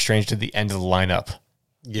up Doctor Strange to the end of the lineup,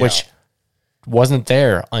 which wasn't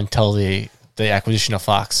there until the acquisition of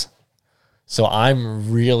Fox. So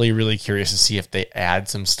I'm really, really curious to see if they add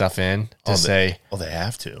some stuff in to say, they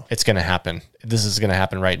have to. it's going to happen. This is going to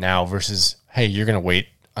happen right now versus, hey, you're going to wait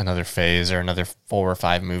another phase or another 4 or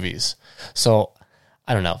 5 movies. So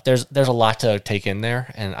I don't know. There's a lot to take in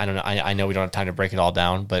there, and I don't know. I know we don't have time to break it all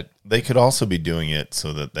down, but They could also be doing it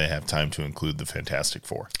so that they have time to include the Fantastic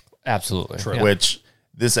Four, absolutely. Yeah. which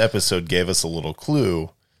this episode gave us a little clue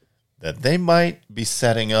that they might be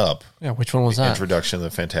setting up Yeah, which one was the that? introduction of the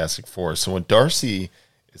Fantastic Four. So when Darcy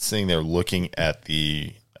is sitting there looking at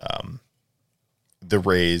the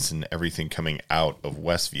rays and everything coming out of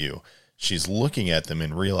Westview, she's looking at them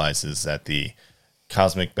and realizes that the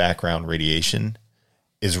cosmic background radiation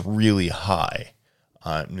is really high.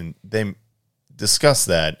 And they discuss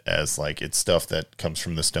that as like it's stuff that comes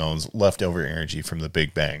from the stones, leftover energy from the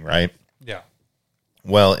Big Bang, right? Yeah.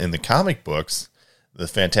 Well, in the comic books, the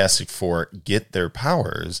Fantastic Four get their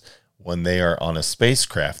powers when they are on a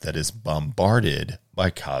spacecraft that is bombarded by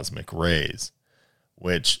cosmic rays,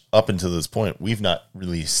 which up until this point, we've not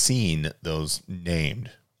really seen those named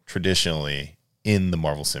traditionally in the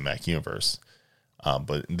Marvel Cinematic Universe.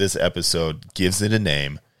 But this episode gives it a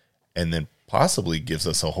name and then possibly gives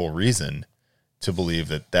us a whole reason to believe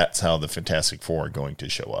that that's how the Fantastic Four are going to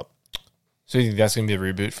show up. So you think that's going to be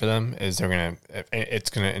a reboot for them? It's going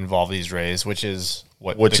to involve these rays, which is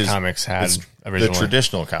what the comics had it's originally. The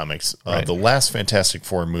traditional comics. Right. The last Fantastic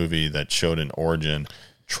Four movie that showed an origin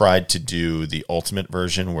tried to do the ultimate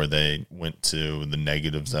version where they went to the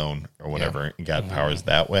negative zone or whatever and got powers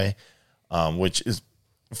that way, which is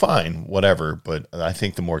fine, whatever. But I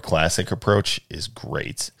think the more classic approach is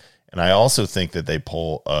great. And I also think that they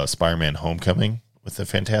pull Spider-Man Homecoming with the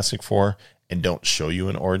Fantastic Four and don't show you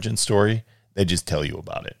an origin story. They just tell you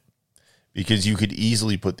about it. Because you could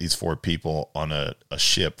easily put these 4 people on a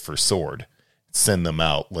ship for SWORD, send them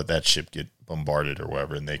out, let that ship get bombarded or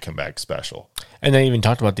whatever, and they come back special. And they even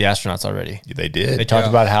talked about the astronauts already. They did. They talked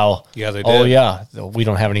about how, Yeah, they oh did. yeah, we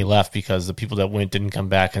don't have any left because the people that went didn't come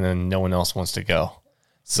back, and then no one else wants to go.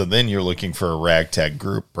 So then you're looking for a ragtag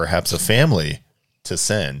group, perhaps a family, to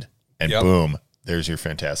send, and Yep. boom, there's your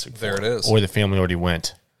Fantastic Four. There it is. Or the family already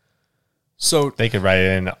went. So They could write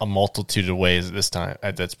it in a multitude of ways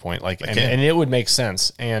at this point. And it would make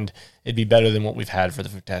sense, and it'd be better than what we've had for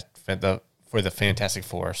the Fantastic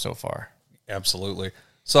Four so far. absolutely.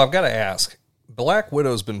 So I've got to ask, Black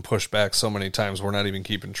Widow's been pushed back so many times we're not even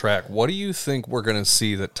keeping track. What do you think we're going to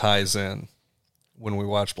see that ties in when we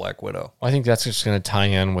watch Black Widow? I think that's just going to tie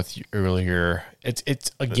in with earlier. It's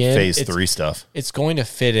again Phase 3 stuff. It's going to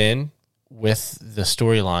fit in with the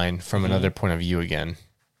storyline from another point of view again.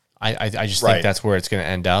 I just Right. think that's where it's going to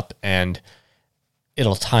end up, and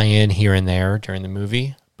it'll tie in here and there during the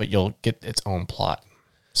movie, but you'll get its own plot.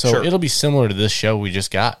 So Sure. it'll be similar to this show we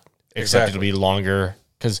just got, except Exactly. it'll be longer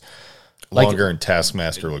because Longer and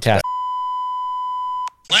Taskmaster looks bad.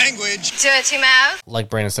 Language. Dirty mouth. like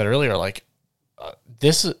Brandon said earlier,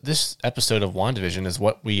 this episode of WandaVision is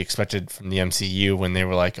what we expected from the MCU when they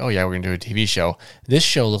were like, oh yeah, we're going to do a TV show. This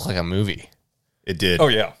show looked like a movie. It did. Oh,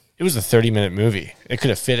 yeah. It was a 30-minute movie. It could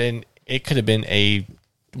have fit in. It could have been a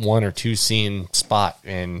 1 or 2 scene spot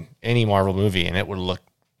in any Marvel movie, and it would look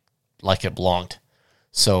like it belonged.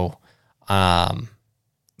 So,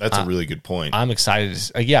 That's a really good point. I'm excited.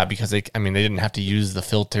 Because they didn't have to use the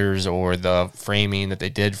filters or the framing that they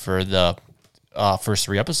did for the first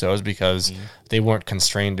 3 episodes because they weren't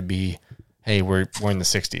constrained to be, hey, we're in the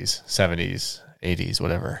 60s, 70s, 80s,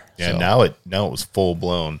 whatever. Yeah, So, now it was full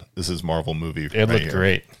blown. This is Marvel movie. it looked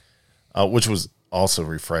great. Which was also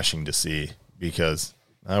refreshing to see because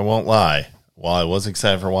I won't lie, while I was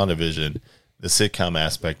excited for WandaVision, the sitcom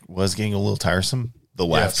aspect was getting a little tiresome. The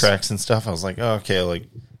laugh Yes. tracks and stuff, I was like, oh, okay, like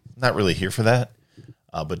not really here for that.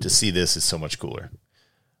 But to see this is so much cooler.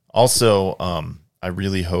 Also, I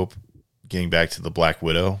really hope, getting back to the Black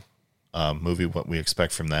Widow movie, what we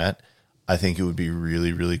expect from that, I think it would be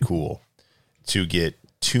really, really cool to get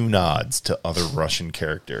 2 nods to other Russian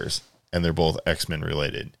characters, and they're both X-Men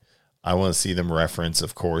related. I want to see them reference,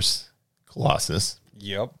 of course, Colossus,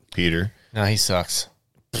 Yep. Peter. No, he sucks.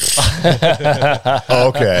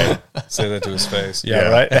 Okay. Say that to his face. Yeah.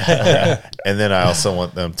 right. And then I also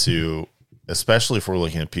want them to, especially if we're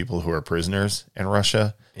looking at people who are prisoners in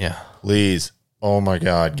Russia, Yeah. please, oh my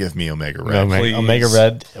God, give me Omega Red. Please. Omega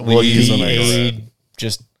Red will Please, be Omega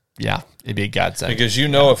it'd be a godsend. Because you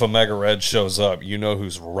know if Omega Red shows up, you know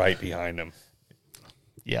who's right behind him.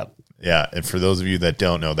 Yep. Yeah, and for those of you that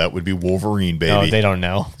don't know, that would be Wolverine, baby. No, they don't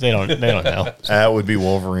know. They don't know. That would be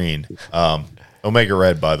Wolverine. Omega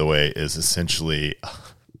Red, by the way, is essentially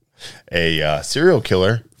a serial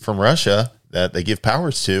killer from Russia that they give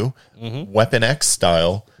powers to, Weapon X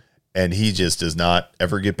style, and he just does not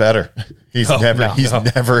ever get better. He's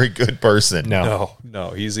never a good person. No.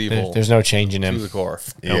 No, he's evil. There's no change in to him. the core.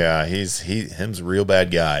 Yeah, him's a real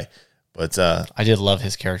bad guy. But I did love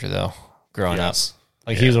his character though, growing Yes. up.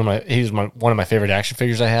 Like he was one of my favorite action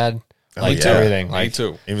figures I had. Like yeah. everything. Me Like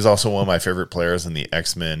too. he was also one of my favorite players in the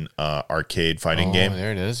X-Men arcade fighting game.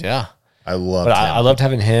 there it is. Yeah. I loved But him. I loved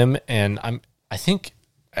having him, and I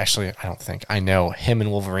know him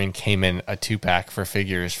and Wolverine came in a 2-pack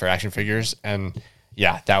for action figures, and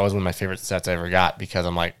yeah, that was one of my favorite sets I ever got because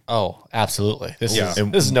I'm like, oh, absolutely, this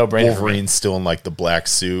is no brainer. Wolverine's still in like the black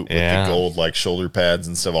suit with the gold like shoulder pads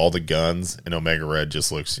and stuff, all the guns, and Omega Red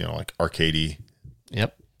just looks, like arcadey.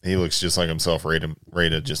 Yep. He looks just like himself, ready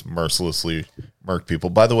to just mercilessly murk people.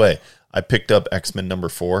 By the way, I picked up X-Men number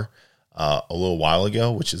 4 a little while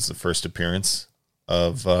ago, which is the first appearance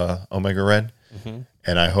of Omega Red. Mm-hmm.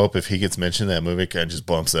 And I hope if he gets mentioned in that movie, it kind of just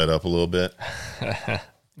bumps that up a little bit.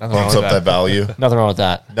 Bumps up that value. Nothing wrong with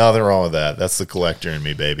that. Nothing wrong with that. That's the collector in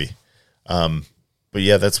me, baby. But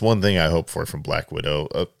yeah, that's one thing I hope for from Black Widow,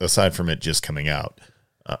 aside from it just coming out.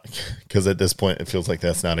 Because at this point, it feels like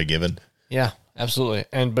that's not a given. Yeah, absolutely.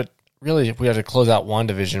 But really, we have to close out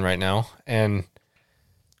WandaVision right now. And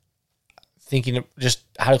thinking of just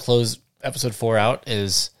how to close episode 4 out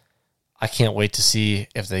is I can't wait to see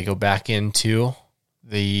if they go back into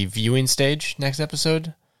the viewing stage next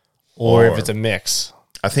episode or if it's a mix.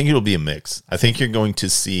 I think it'll be a mix. I think you're going to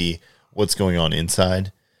see what's going on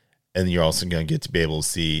inside, and you're also going to get to be able to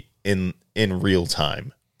see in real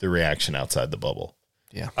time the reaction outside the bubble.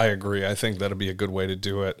 Yeah. I agree. I think that'd be a good way to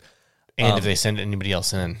do it. And if they send anybody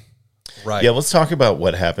else in. Right. Yeah, let's talk about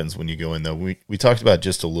what happens when you go in, though. We talked about it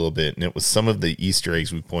just a little bit, and it was some of the Easter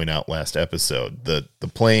eggs we point out last episode. The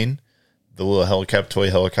plane, the little toy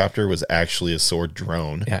helicopter was actually a sword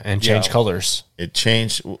drone. Yeah, and change colors. It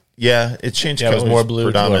changed. Yeah, it changed Yeah, it colors was more blue to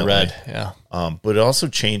a predominantly. red. Yeah. But it also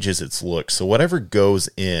changes its look. So whatever goes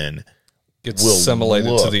in Gets will assimilated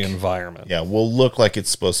to look- the environment. Yeah, will look like it's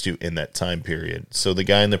supposed to in that time period. So the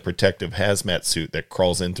guy in the protective hazmat suit that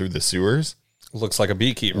crawls in through the sewers Looks like a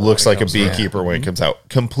beekeeper. looks when it like a comes to that. beekeeper when it comes out,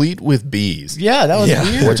 complete with bees. Yeah, that was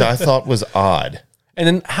weird. Which I thought was odd. And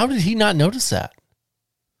then how did he not notice that?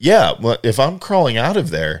 Yeah, well, if I'm crawling out of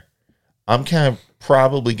there, I'm kind of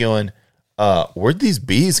probably going, where'd these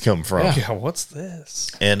bees come from? Yeah, what's this?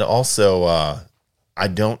 And also, I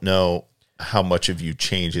don't know how much of you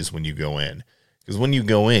changes when you go in. Because when you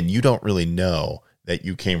go in, you don't really know that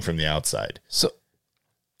you came from the outside. So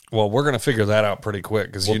Well, we're going to figure that out pretty quick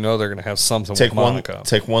because they're going to have something Take with Monica.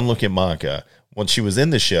 one look at Monica. When she was in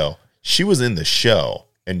the show,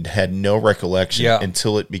 and had no recollection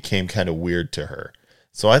until it became kind of weird to her.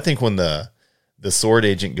 So I think when the sword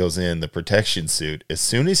agent goes in the protection suit, as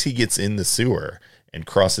soon as he gets in the sewer and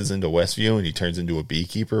crosses into Westview and he turns into a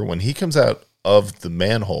beekeeper, when he comes out of the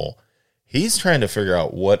manhole, he's trying to figure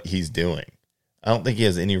out what he's doing. I don't think he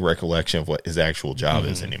has any recollection of what his actual job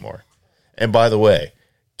is anymore. And by the way,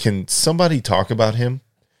 can somebody talk about him?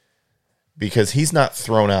 Because he's not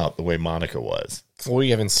thrown out the way Monica was. we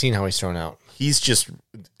haven't seen how he's thrown out.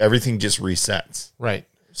 Everything just resets. Right.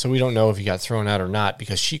 So we don't know if he got thrown out or not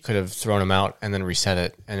because she could have thrown him out and then reset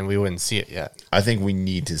it and we wouldn't see it yet. I think we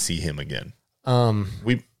need to see him again.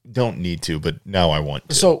 We don't need to, but now I want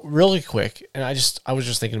to. So really quick, and I was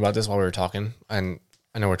just thinking about this while we were talking, and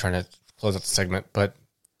I know we're trying to close out the segment, but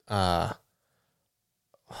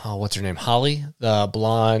what's her name? Holly, the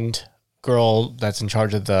blonde girl that's in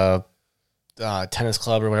charge of the tennis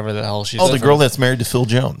club or whatever the hell she's. the girl that's married to Phil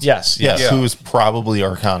Jones. Yes, yes, who is probably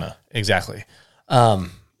Arcana. Exactly.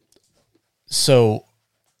 So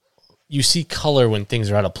you see color when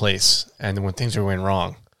things are out of place and when things are going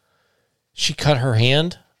wrong. She cut her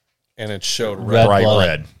hand. And it showed Red Bright blood.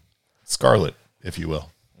 red. Scarlet, if you will.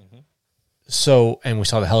 So, and we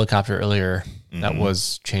saw the helicopter earlier that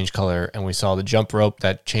was changed color, and we saw the jump rope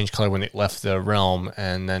that changed color when it left the realm,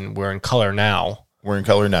 and then we're in color now. We're in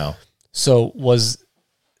color now. So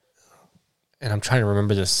and I'm trying to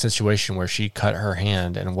remember the situation where she cut her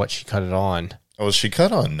hand and what she cut it on. Oh, she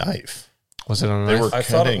cut on a knife. Was it on a They knife? were I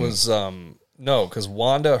thought it cutting- was, no, because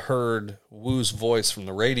Wanda heard Wu's voice from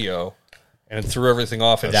the radio and it threw everything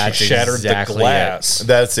off and That's she shattered exactly the glass.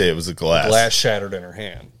 That's it. It was a glass. Glass shattered in her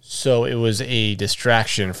hand. So it was a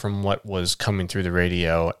distraction from what was coming through the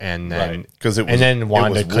radio, and then Because it was, and then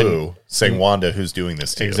Wanda it was couldn't Wu saying, Wanda, who's doing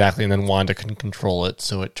this to you? exactly, and then Wanda couldn't control it,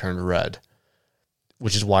 so it turned red,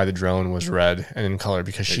 which is why the drone was red and in color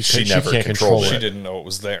because she never can't control controlled She it. didn't know it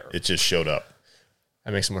was there. It just showed up.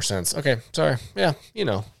 That makes more sense. Okay, sorry. Yeah,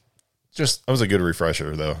 just That was a good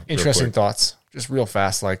refresher, though. real interesting quick. thoughts. Just real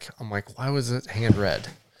fast. Like I'm like, why was it hand red?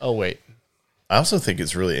 Oh wait, I also think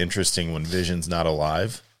it's really interesting when Vision's not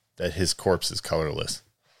alive that his corpse is colorless.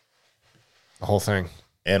 The whole thing.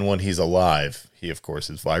 And when he's alive, he, of course,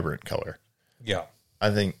 is vibrant color. Yeah. I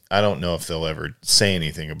don't know if they'll ever say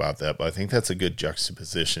anything about that, but I think that's a good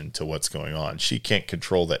juxtaposition to what's going on. She can't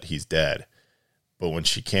control that he's dead, but when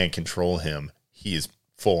she can't control him, he is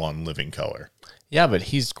full on living color. Yeah, but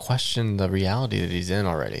he's questioned the reality that he's in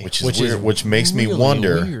already. Which is weird, which makes me really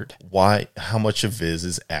wonder weird. how much of Viz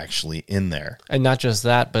is actually in there. And not just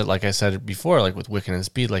that, but like I said before, like with Wiccan and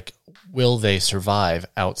Speed, like, will they survive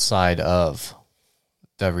outside of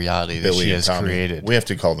the reality that Billy she and has Tommy. created? We have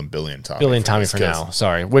to call them Billy and Tommy. Billy and Tommy this, for 'cause now.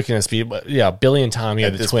 Sorry. Wiccan and Speed, but yeah, Billy and Tommy are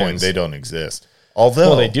At the this twins. point, they don't exist. Although,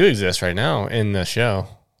 Well, they do exist right now in the show.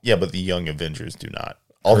 yeah, but the Young Avengers do not.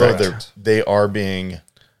 Although they are being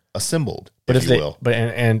assembled, But if if you they, will. but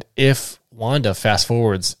and if Wanda fast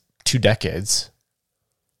forwards 2 decades,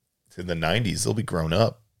 To the 90s, they'll be grown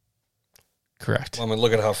up. correct? Well, I mean,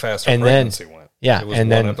 look at how fast her And then- pregnancy went. Yeah, It was and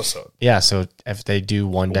one then episode. yeah. So if they do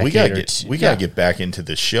 1 decade, We gotta or get two, we gotta get back into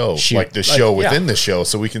the show, Shoot. like the Like, show yeah. within the show,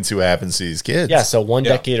 so we can see what happens to these kids. yeah. So 1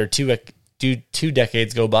 Yeah. decade or two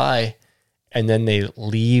decades go by, and then they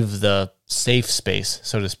leave the safe space,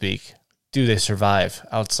 so to speak. Do they survive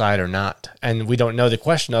outside or not? And we don't know the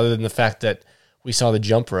question other than the fact that we saw the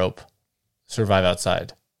jump rope survive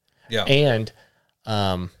outside, Yeah. and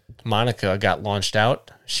Monica got launched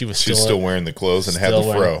out. She was she's still wearing the clothes and had the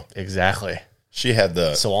still fro. wearing- exactly. She had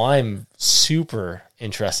the So I'm super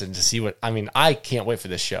interested to see what, I mean, I can't wait for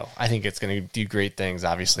this show. I think it's going to do great things,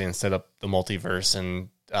 obviously, and set up the multiverse and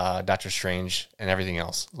Doctor Strange and everything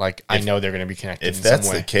else. Like, I know they're going to be connected if in that's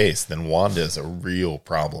some way. the case, then Wanda is a real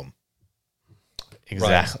problem.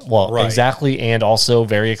 Exactly. Well, Right. exactly. And also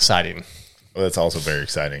very exciting. Well, that's also very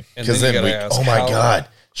exciting And because then you then gotta ask oh my how- god,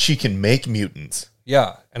 she can make mutants.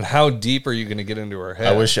 Yeah. And how deep are you going to get into her head?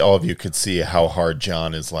 I wish all of you could see how hard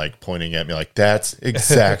John is like pointing at me, like that's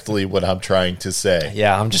exactly what I'm trying to say.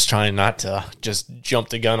 Yeah, I'm just trying not to just jump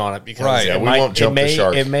the gun on it because Right. Yeah, it we might- won't jump it the may,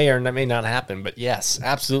 shark. It may or may not happen, but yes,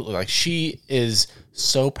 absolutely. Like, she is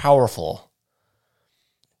so powerful,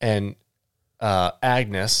 and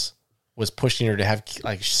Agnes was pushing her to have,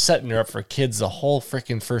 like, setting her up for kids the whole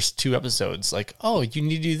freaking first 2 episodes. Like, oh, you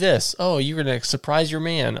need to do this. Oh, you're gonna surprise your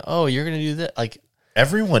man. Oh, you're gonna do that. Like,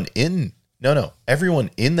 Everyone in everyone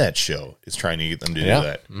in that show is trying to get them to Yeah. do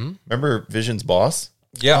that. Remember Vision's boss?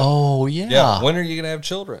 Yeah. oh yeah, Yeah. When are you going to have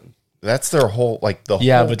children? That's their whole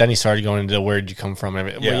yeah. whole, But then he started going into where'd you come from? And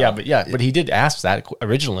everything. Yeah. But he did ask that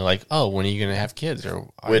originally, like, oh, when are you gonna have kids? Or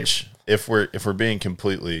are you- which if we're being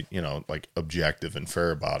completely, like objective and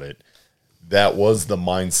fair about it, that was the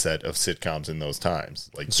mindset of sitcoms in those times.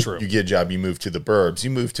 Like, It's true. You get a job, you move to the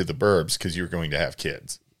burbs because you're going to have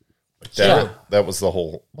kids. Like Yeah. that was the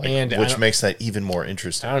whole, And I which don't- makes that even more I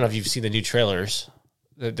interesting. don't know if you've seen the new trailers.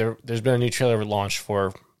 There's been a new trailer launched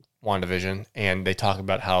for WandaVision, and they talk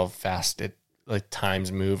about how fast it, like,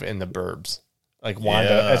 times move in the burbs. Like, Wanda,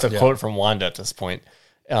 Yeah. that's a quote from Wanda at this point,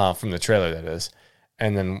 from the trailer, that is.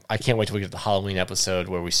 And then I can't wait till we get to the Halloween episode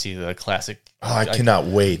where we see the classic. Oh, I cannot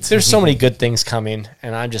wait. There's so many good things coming,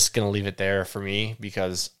 and I'm just gonna leave it there for me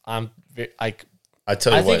because I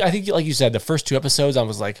tell you what, I think, like you said, the first 2 episodes, I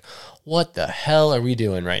was like, "What the hell are we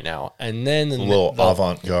doing right now?" And then a little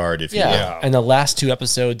avant-garde, if you will. yeah. And the last 2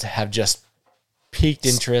 episodes have just piqued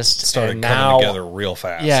interest. Started and coming now, together real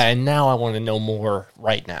fast. yeah, and now I want to know more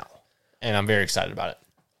right now, and I'm very excited about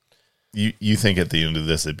it. You think at the end of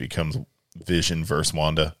this it becomes Vision versus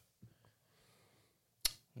Wanda?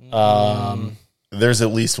 There's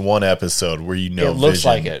at least one episode where It looks Vision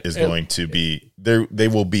like it. is going to be there. They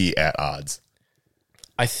will be at odds.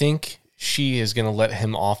 I think she is going to let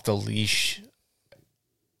him off the leash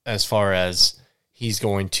as far as he's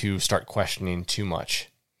going to start questioning too much,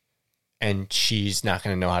 and she's not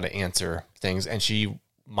going to know how to answer things, and she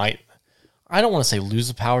might, I don't want to say lose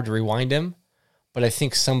the power to rewind him, but I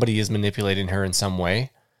think somebody is manipulating her in some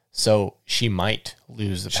way, so she might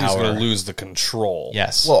lose the She's power. going to lose the control.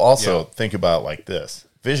 Yes. Well, also think about it like this: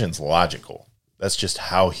 Vision's logical. That's just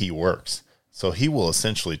how he works. So he will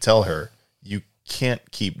essentially tell her, "You can't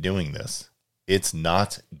keep doing this. It's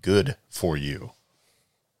not good for you."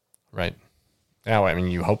 right. Yeah, I mean,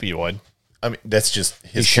 you hope you would. I mean, that's just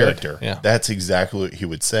his He should, character. yeah. That's exactly what he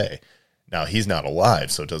would say. Now, he's not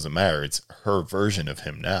alive, so it doesn't matter. It's her version of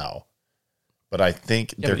him now. But I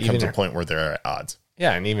think there but comes even a point where they're at odds.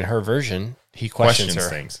 Yeah, and even her version, he questions her.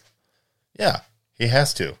 Things. Yeah, he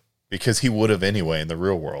has to, because he would have anyway in the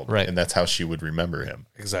real world. Right. And that's how she would remember him.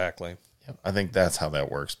 Exactly. I think that's how that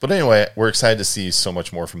works. But anyway, we're excited to see so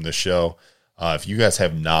much more from this show. If you guys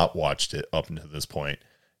have not watched it up until this point,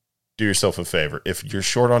 do yourself a favor. If you're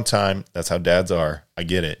short on time, that's how dads are. I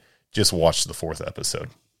get it. Just watch the 4th episode.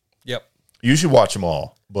 Yep. You should watch them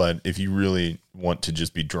all, but if you really want to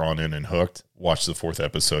just be drawn in and hooked, watch the 4th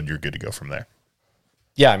episode. You're good to go from there.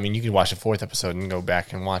 Yeah, I mean, you can watch the 4th episode and go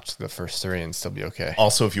back and watch the first 3 and still be okay.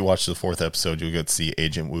 Also, if you watch the 4th episode, you'll get to see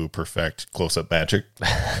Agent Wu perfect close-up magic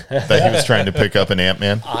that he was trying to pick up in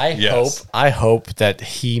Ant-Man. I hope that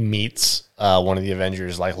he meets one of the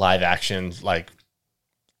Avengers, like live action, like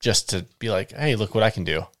just to be like, hey, look what I can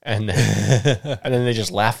do. And then they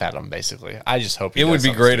just laugh at him, basically. I just hope it would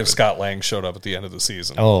be great if Scott Lang showed up at the end of the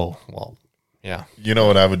season. Oh, well, yeah. You know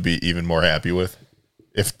what I would be even more happy with?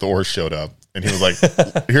 If Thor showed up and he was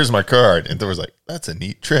like, here's my card. And Thor was like, that's a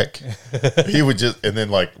neat trick. He would just, and then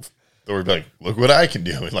like, Thor would be like, look what I can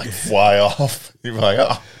do. And like fly off. He'd be like,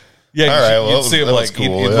 oh. Yeah, all right, well, you'd see him that like, was cool,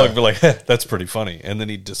 he'd yeah. look like, that's pretty funny. And then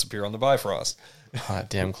he'd disappear on the Bifrost.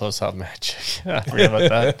 Damn close-up magic. I forgot about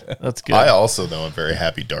that. That's good. I also, though, am very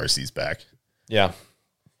happy Darcy's back. Yeah.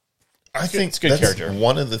 I think it's a good that's character.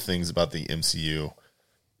 one of the things about the MCU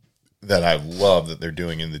that I love that they're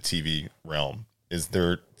doing in the TV realm is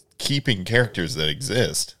they're keeping characters that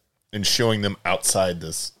exist and showing them outside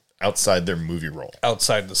their movie role.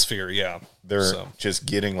 Outside the sphere, yeah. They're just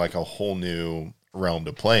getting like a whole new realm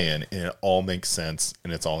to play in, and it all makes sense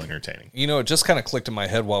and it's all entertaining. You know, it just kind of clicked in my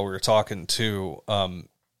head while we were talking too.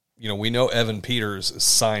 You know, we know Evan Peters is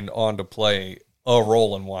signed on to play a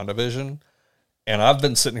role in WandaVision, and I've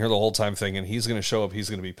been sitting here the whole time thinking he's going to show up, he's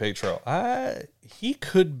going to be Pietro. He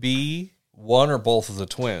could be one or both of the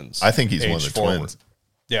twins. I think he's one of age the forward. twins.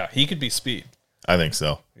 Yeah, he could be Speed. I think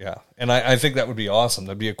so. Yeah, and I think that would be awesome.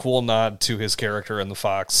 That'd be a cool nod to his character in the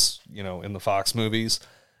Fox, in the Fox movies,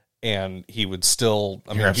 and he would still.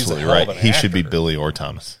 I mean, You're he's a absolutely hell of right. an He should be actor. Billy or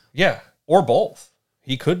Thomas. Yeah, or both.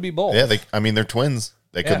 He could be both. Yeah, they're twins.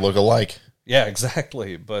 They could Yeah. look alike. Yeah,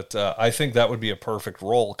 exactly. But I think that would be a perfect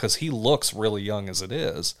role because he looks really young as it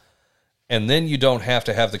is, and then you don't have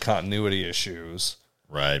to have the continuity issues,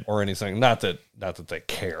 Right. or anything. Not that they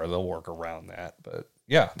care. They'll work around that. But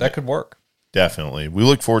yeah, that could work. Definitely. We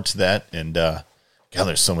look forward to that. And, God,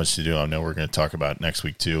 there's so much to do. I know we're going to talk about next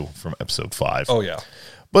week, too, from episode 5. Oh, yeah.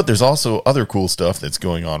 But there's also other cool stuff that's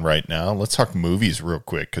going on right now. Let's talk movies real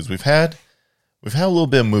quick because we've had a little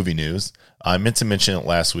bit of movie news. I meant to mention it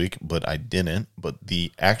last week, but I didn't. But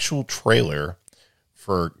the actual trailer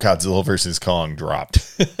for Godzilla vs. Kong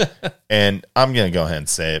dropped. And I'm going to go ahead and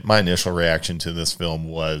say it. My initial reaction to this film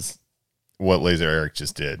was what Laser Eric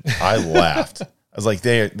just did. I laughed. I was like,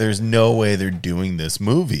 there's no way they're doing this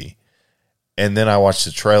movie. And then I watched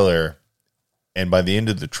the trailer, and by the end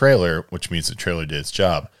of the trailer, which means the trailer did its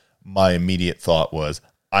job, my immediate thought was,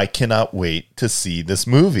 I cannot wait to see this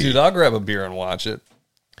movie. Dude, I'll grab a beer and watch it.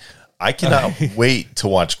 I cannot wait to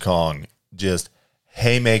watch Kong just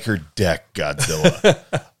haymaker deck Godzilla.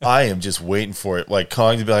 I am just waiting for it. Like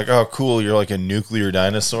Kong to be like, oh, cool, you're like a nuclear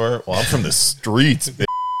dinosaur. Well, I'm from the streets, bitch.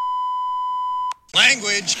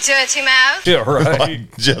 Language. Do it, Team Out. Yeah, right.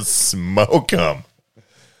 Like, just smoke them.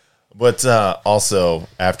 But also,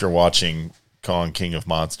 after watching Kong King of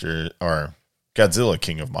Monsters, or Godzilla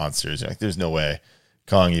King of Monsters, like, there's no way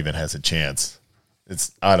Kong even has a chance.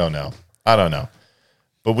 I don't know.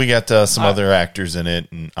 But we got some other actors in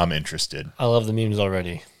it, and I'm interested. I love the memes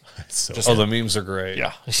already. So The memes are great.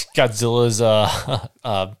 Yeah. Godzilla's,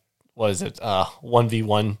 what is it?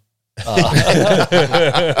 1v1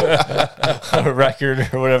 record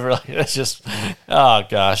or whatever. Like, it's just, oh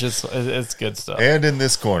gosh, it's good stuff. and in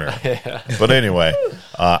this corner. But anyway,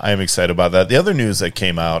 I am excited about that. The other news that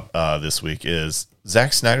came out this week is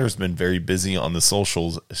Zack Snyder has been very busy on the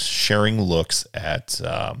socials sharing looks at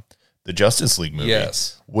the Justice League movie,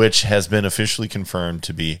 Yes. which has been officially confirmed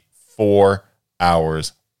to be 4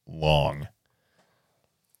 hours long.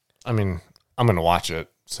 I mean, I'm going to watch it.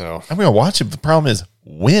 So I'm going to watch it. But the problem is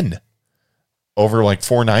when? Over like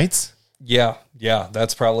 4 nights? Yeah,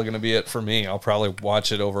 that's probably going to be it for me. I'll probably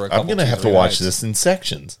watch it over a couple I'm going to have to Tuesday watch nights. this in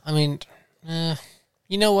sections. I mean,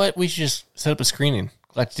 you know what? We should just set up a screening.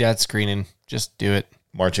 Galactic Dad screening. Just do it.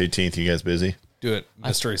 March 18th, you guys busy? Do it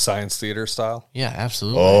Mystery Science Theater style. Yeah,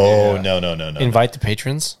 absolutely. Oh, no. Invite the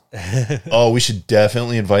patrons. Oh, we should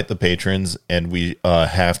definitely invite the patrons, and we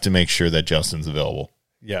have to make sure that Justin's available.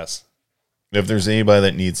 Yes. If there's anybody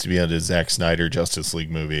that needs to be on a Zack Snyder Justice League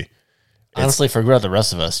movie, Honestly, forget about the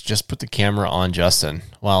rest of us. Just put the camera on Justin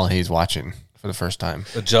while he's watching for the first time.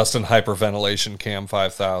 The Justin Hyperventilation Cam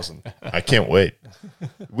 5000. I can't wait.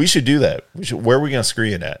 We should do that. Where are we going to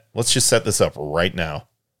screen it at? Let's just set this up right now.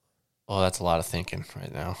 Oh, that's a lot of thinking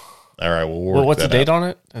right now. All right, we'll work What's the that date out. on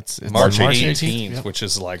it? It's March 18th. 18th, Yep. which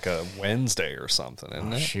is like a Wednesday or something,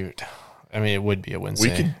 isn't Oh, it? shoot. I mean, it would be a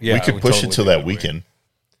Wednesday. We could would push totally it till be that that week. weekend.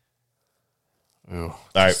 Ooh. All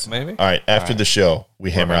right. Maybe. All right. After the show,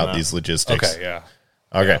 we hammer on out that. these logistics. Okay, yeah.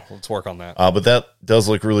 Okay. Let's work on that. But that does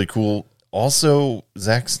look really cool. Also,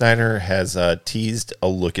 Zack Snyder has teased a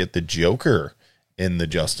look at the Joker in the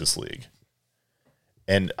Justice League.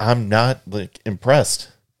 And I'm not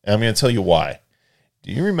impressed. And I'm going to tell you why.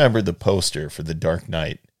 Do you remember the poster for The Dark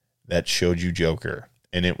Knight that showed you Joker?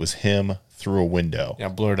 And it was him through a window. Yeah,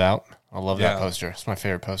 blurred out. I love Yeah. that poster. It's my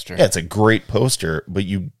favorite poster. Yeah, it's a great poster, but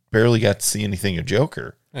you barely got to see anything of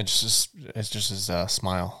Joker. It's just his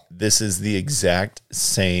smile. This is the exact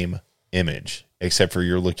same image, except for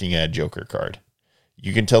you're looking at a Joker card.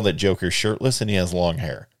 You can tell that Joker's shirtless and he has long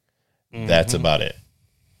hair. That's about it.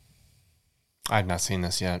 I've not seen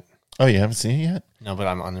this yet. Oh, you haven't seen it yet? No, but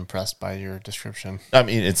I'm unimpressed by your description. I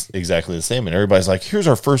mean, it's exactly the same. And everybody's like, here's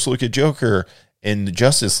our first look at Joker in the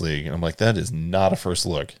Justice League. And I'm like, that is not a first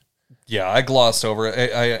look. Yeah, I glossed over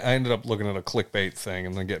it. I ended up looking at a clickbait thing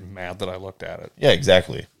and then getting mad that I looked at it. Yeah,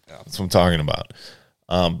 exactly. That's what I'm talking about.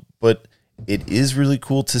 But it is really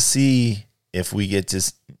cool to see if we get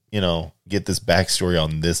to, get this backstory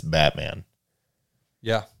on this Batman.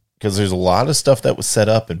 Yeah. Because there's a lot of stuff that was set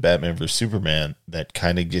up in Batman vs. Superman that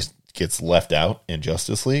kind of just gets left out in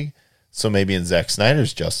Justice League. So maybe in Zack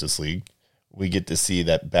Snyder's Justice League, we get to see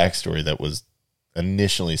that backstory that was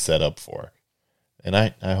initially set up for. And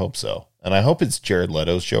I hope so. And I hope it's Jared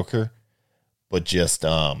Leto's Joker, but just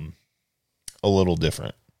a little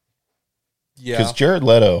different. Yeah. Because Jared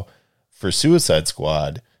Leto for Suicide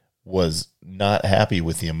Squad was not happy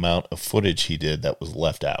with the amount of footage he did that was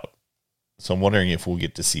left out. So I'm wondering if we'll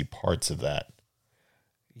get to see parts of that.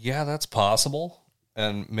 Yeah, that's possible.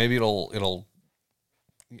 And maybe it'll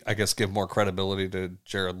I guess give more credibility to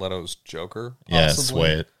Jared Leto's Joker. Yeah,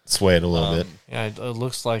 Possibly. sway it a little bit. Yeah, it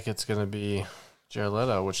looks like it's going to be Jared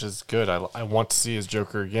Leto, which is good. I want to see his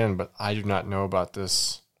Joker again, but I do not know about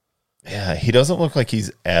this. Yeah, he doesn't look like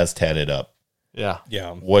he's as tatted up, Yeah,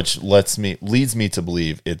 Yeah. which leads me to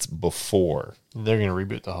believe it's before. they're going to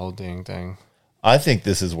reboot the whole dang thing. I think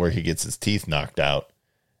this is where he gets his teeth knocked out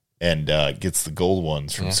and gets the gold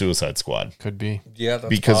ones from Suicide Squad. Could be. Yeah, that's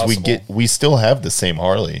Because possible. we still have the same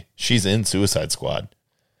Harley. She's in Suicide Squad.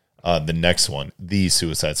 The next one, the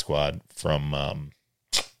Suicide Squad from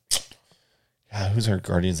who's our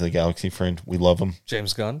Guardians of the Galaxy friend? We love him.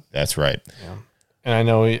 James Gunn. That's right. And I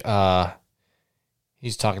know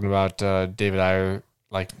he's talking about David Ayer,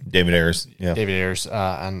 David Ayers. Yeah, David Ayers,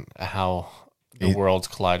 and how the worlds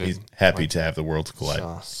collided. he's happy to have the worlds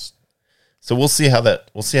collide. So, So we'll see how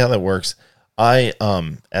that works. I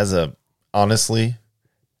honestly,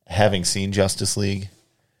 having seen Justice League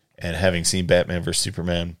and having seen Batman vs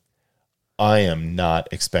Superman, I am not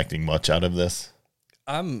expecting much out of this.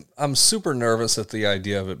 I'm super nervous at the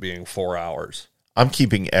idea of it being 4 hours. I'm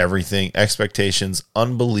keeping expectations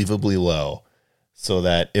unbelievably low, so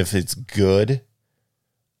that if it's good,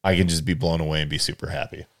 I can just be blown away and be super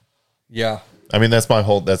happy. Yeah. I mean, that's my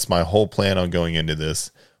whole plan on going into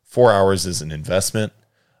this. 4 hours is an investment,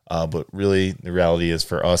 but really the reality is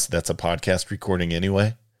for us, that's a podcast recording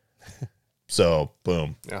anyway. So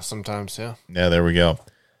boom. yeah, sometimes, yeah. Yeah, there we go.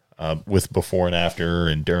 With before and after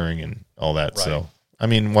and during and all that. Right. So, I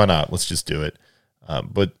mean, why not? Let's just do it.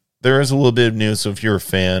 But there is a little bit of news. So if you're a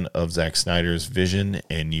fan of Zack Snyder's vision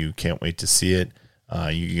and you can't wait to see it,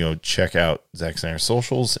 you can go check out Zack Snyder's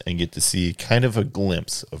socials and get to see kind of a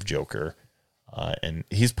glimpse of Joker. And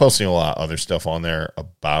he's posting a lot of other stuff on there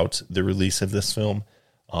about the release of this film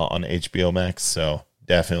on HBO Max. So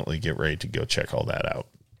definitely get ready to go check all that out.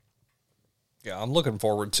 Yeah, I'm looking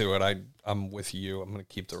forward to it. I'm with you. I'm going to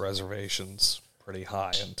keep the reservations pretty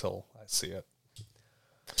high until I see it.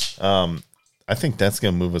 I think that's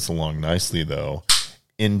going to move us along nicely, though,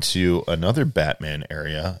 into another Batman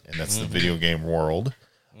area, and that's the video game world.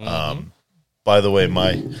 By the way,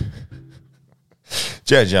 my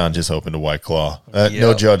Jed John just opened a White Claw. No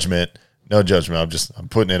Yep. judgment. No judgment. I'm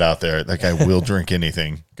putting it out there. That guy will drink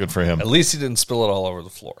anything. Good for him. At least he didn't spill it all over the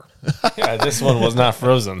floor. Yeah, this one was not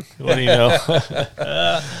frozen. What do you know?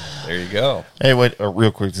 There you go. Hey, wait,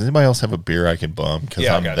 real quick. Does anybody else have a beer I can bum? Because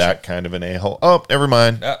Yeah, I I'm got that kind of an a-hole. Oh, never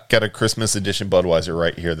mind. Yeah. Got a Christmas edition Budweiser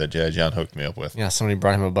right here that Jed John hooked me up with. Yeah, somebody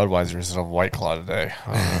brought him a Budweiser instead of White Claw today.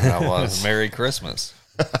 I don't know who that was. Merry Christmas.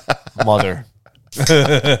 Mother.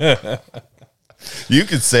 You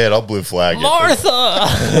can say it. I'll blue flag it.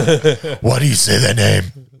 Martha! Why do you say that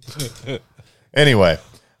name? Anyway,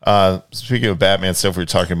 speaking of Batman stuff, we were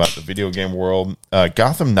talking about the video game world.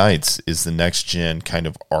 Gotham Knights is the next gen kind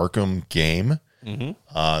of Arkham game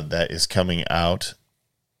that is coming out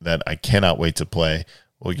that I cannot wait to play.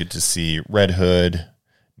 We'll get to see Red Hood,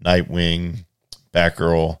 Nightwing,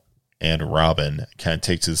 Batgirl, and Robin kind of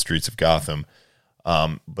take to the streets of Gotham.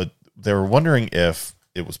 But they were wondering if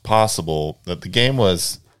it was possible that the game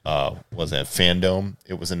was at Fandom.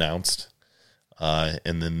 It was announced,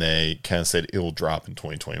 and then they kind of said it will drop in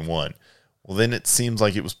 2021. Well, then it seems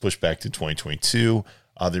like it was pushed back to 2022.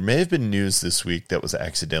 There may have been news this week that was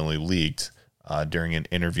accidentally leaked during an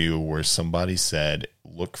interview where somebody said,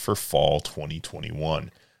 look for fall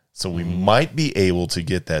 2021. So we might be able to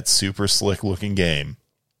get that super slick looking game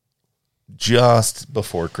just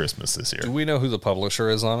before Christmas this year. Do we know who the publisher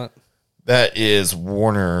is on it? That is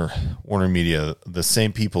Warner Media, the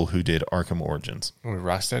same people who did Arkham Origins.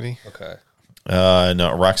 Rocksteady? Okay.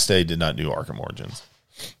 No, Rocksteady did not do Arkham Origins.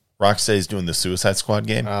 Rocksteady is doing the Suicide Squad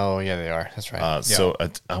game. Oh, yeah, they are. That's right. So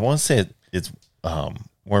I want to say it's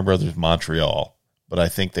Warner Brothers Montreal, but I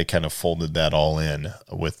think they kind of folded that all in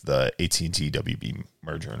with the AT&T WB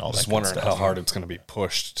merger and all that. Just wondering how hard it's going to be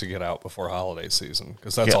pushed to get out before holiday season,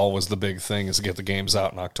 because that's always the big thing, is to get the games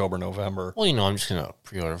out in October, November. Well, I'm just going to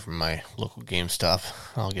pre-order from my local GameStop.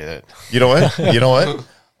 I'll get it. You know what?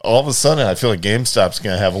 All of a sudden, I feel like GameStop's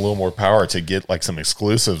going to have a little more power to get like some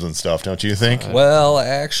exclusives and stuff, don't you think? Well,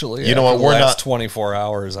 actually, you know what? We're not 24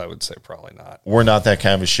 hours. I would say probably not. We're not that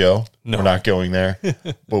kind of a show. No. We're not going there,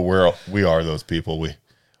 but we are those people.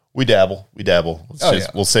 We dabble.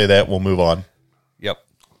 We'll say that. We'll move on. Yep.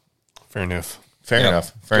 Fair enough. Fair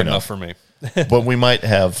enough. Good enough for me. But we might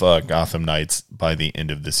have Gotham Knights by the end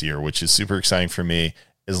of this year, which is super exciting for me,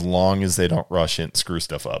 as long as they don't rush it and screw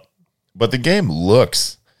stuff up. But the game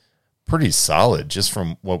looks pretty solid just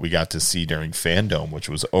from what we got to see during Fandom, which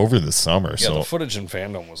was over the summer. Yeah, so the footage in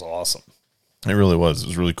Fandom was awesome. It really was. It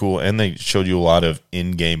was really cool. And they showed you a lot of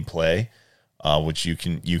in-game play, which you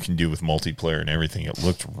can do with multiplayer and everything. It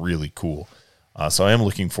looked really cool. So I am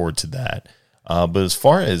looking forward to that. But as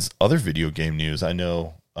far as other video game news, I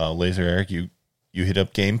know, Laser Eric, you hit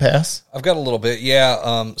up Game Pass? I've got a little bit,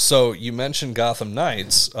 yeah. So you mentioned Gotham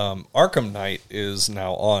Knights. Arkham Knight is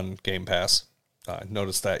now on Game Pass. I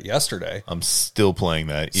noticed that yesterday. I'm still playing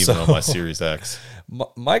that, even on my Series X.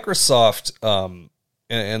 Microsoft,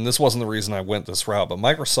 and this wasn't the reason I went this route, but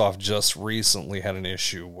Microsoft just recently had an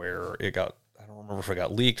issue where I don't remember if it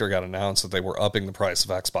got leaked or got announced that they were upping the price of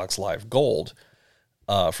Xbox Live Gold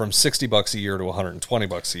from $60 a year to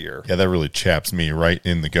 $120 a year. Yeah, that really chaps me right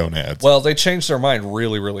in the gonads. Well, they changed their mind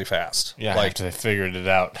really, really fast. Yeah, like after they figured it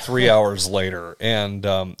out. 3 hours later. And,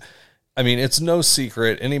 I mean, it's no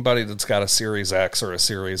secret. Anybody that's got a Series X or a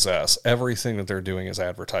Series S, everything that they're doing is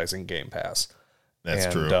advertising Game Pass.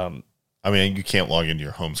 That's true. I mean, you can't log into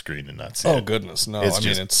your home screen and not see it. Oh, goodness, no.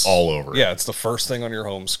 It's all over. Yeah, it's the first thing on your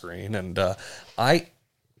home screen. And I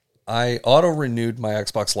auto-renewed my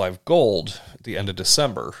Xbox Live Gold at the end of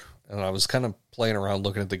December, and I was kind of playing around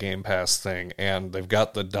looking at the Game Pass thing, and they've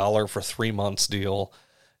got the $1 for 3 months deal.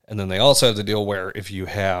 And then they also have the deal where if you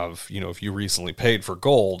have, if you recently paid for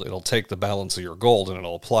gold, it'll take the balance of your gold and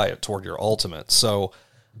it'll apply it toward your Ultimate. So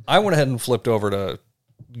I went ahead and flipped over to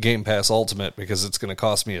Game Pass Ultimate because it's going to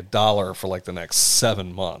cost me $1 for like the next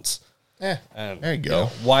 7 months. And there you go.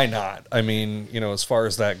 Why not? I mean, as far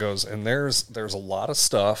as that goes, and there's a lot of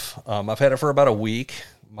stuff. I've had it for about a week.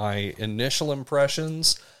 My initial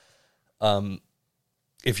impressions,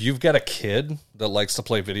 if you've got a kid that likes to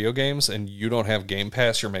play video games and you don't have Game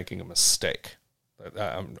Pass, you're making a mistake.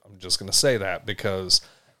 I'm just going to say that because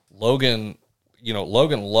Logan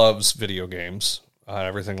loves video games,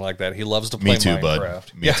 everything like that. He loves to play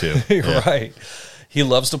Minecraft. Me too. Yeah. Right. He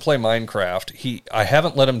loves to play Minecraft. I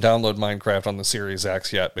haven't let him download Minecraft on the Series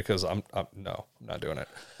X yet because I'm not doing it.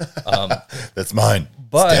 That's mine.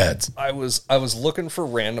 But it's Dad's. I was looking for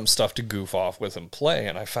random stuff to goof off with and play,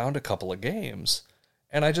 and I found a couple of games.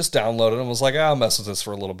 And I just downloaded and was like, I'll mess with this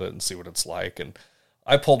for a little bit and see what it's like. And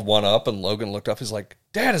I pulled one up, and Logan looked up. He's like,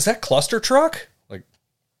 Dad, is that Cluster Truck? Like,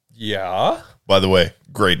 yeah. By the way,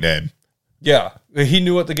 great name. Yeah. He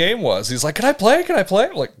knew what the game was. He's like, Can I play?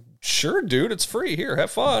 I'm like, sure, dude. It's free. Here,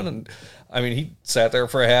 have fun. And I mean, he sat there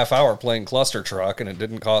for a half hour playing Cluster Truck, and it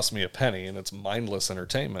didn't cost me a penny, and it's mindless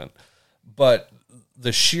entertainment. But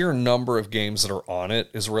the sheer number of games that are on it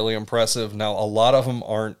is really impressive. Now, a lot of them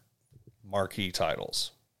aren't marquee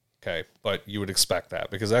titles, okay, but you would expect that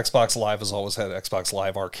because Xbox Live has always had Xbox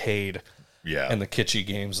Live Arcade, and the kitschy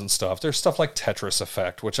games and stuff. There's stuff like Tetris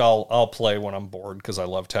Effect, which I'll play when I'm bored because I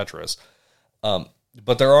love Tetris.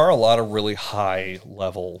 But there are a lot of really high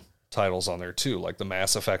level titles on there too, like the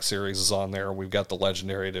Mass Effect series is on there. We've got the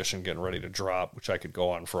Legendary Edition getting ready to drop, which I could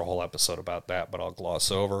go on for a whole episode about that, but I'll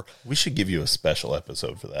gloss over. We should give you a special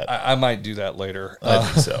episode for that. I might do that later. I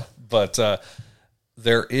think so. But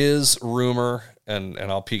there is rumor, and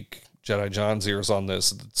I'll peek Jedi John's ears on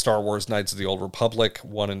this. Star Wars Knights of the Old Republic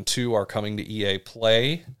 1 and 2 are coming to EA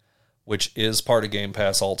Play, which is part of Game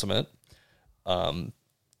Pass Ultimate.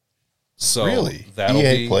 So Really? that'll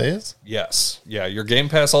EA be, Play is? Yes. Yeah, your Game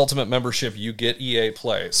Pass Ultimate membership, you get EA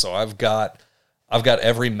Play. So I've got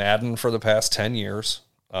every Madden for the past 10 years.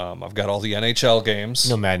 I've got all the NHL games.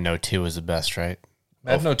 No, Madden 02 is the best, right?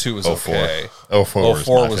 Madden 02 was 04. okay. 04 04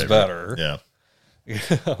 my was favorite. better. Yeah.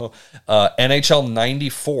 NHL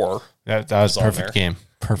 94. That was on perfect there. game.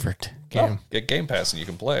 Perfect game. Get Game Pass and you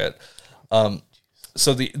can play it.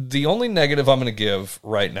 So the only negative I'm going to give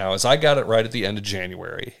right now is I got it right at the end of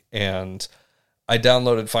January, and I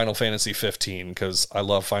downloaded Final Fantasy 15 because I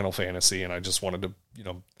love Final Fantasy and I just wanted to,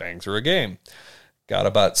 bang through a game. Got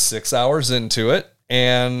about 6 hours into it,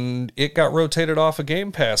 and it got rotated off of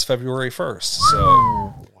Game Pass February 1st.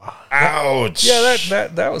 So, Ouch. yeah,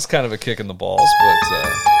 that was kind of a kick in the balls, but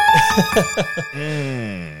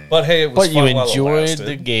but hey, it was But you fun while it enjoyed lasted.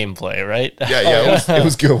 the gameplay, right? Yeah, it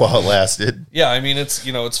was good while it lasted. Yeah, I mean, it's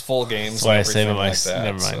it's full games. That's why I and save it everything my. like that,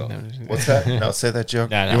 Never so. mind. What's that? No, say that joke.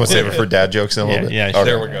 No, no. You want to save it for dad jokes in a little bit? Yeah, Okay. sure.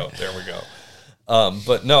 There we go.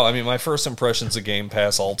 But no, I mean, my first impressions of Game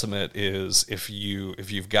Pass Ultimate is if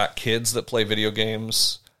you've got kids that play video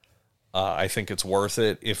games, I think it's worth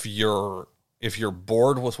it. If you're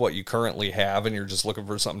bored with what you currently have and you're just looking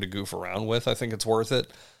for something to goof around with, I think it's worth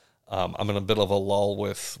it. I'm in a bit of a lull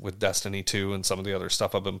with Destiny 2 and some of the other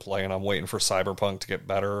stuff I've been playing. I'm waiting for Cyberpunk to get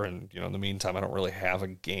better, and in the meantime, I don't really have a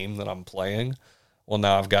game that I'm playing. Well,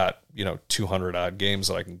 now I've got 200 odd games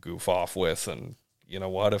that I can goof off with, and you know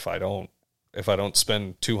what? If I don't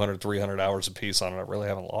spend 200, 300 hours a piece on it, I really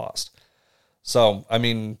haven't lost. So, I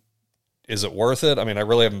mean, is it worth it? I mean, I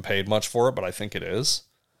really haven't paid much for it, but I think it is.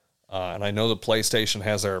 And I know the PlayStation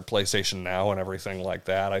has their PlayStation Now and everything like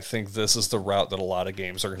that. I think this is the route that a lot of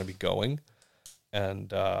games are going to be going.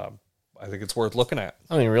 And I think it's worth looking at.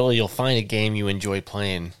 I mean, really, you'll find a game you enjoy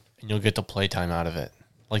playing, and you'll get the playtime out of it.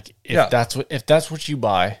 Like if that's what you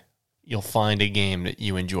buy, you'll find a game that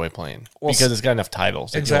you enjoy playing because it's got enough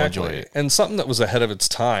titles that you'll enjoy it. And something that was ahead of its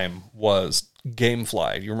time was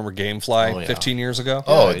GameFly. You remember GameFly 15 years ago?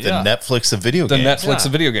 Oh, Yeah. the Netflix of video The games. Netflix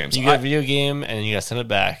of video games. You get a video game, and you got to send it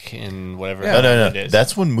back in whatever. No. it is.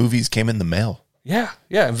 That's when movies came in the mail. Yeah,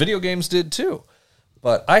 and video games did too.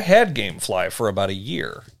 But I had GameFly for about a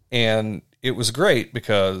year, and it was great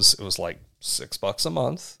because it was like $6 a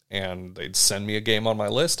month, and they'd send me a game on my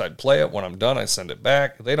list. I'd play it. When I'm done, I send it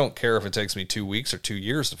back. They don't care if it takes me 2 weeks or 2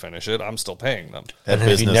 years to finish it. I'm still paying them. That And if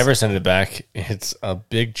you business, never send it back, it's a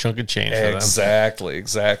big chunk of change for them.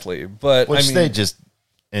 Exactly. But which I mean, they just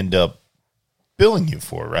end up billing you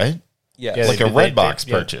for, right? yes. like a Redbox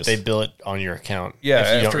purchase. They bill it on your account. Yeah,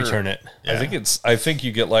 if you after- don't return it. I think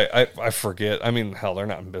you get like, I forget. I mean, hell, they're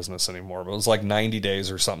not in business anymore, but it was like 90 days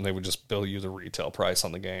or something. They would just bill you the retail price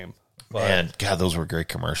on the game. But, Man, God, those were great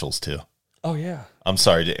commercials too. oh yeah. I'm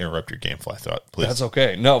sorry to interrupt your GameFly thought, please. That's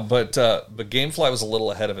okay. No, but GameFly was a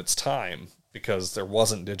little ahead of its time because there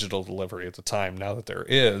wasn't digital delivery at the time. Now that there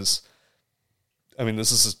is, I mean,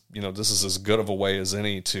 this is as good of a way as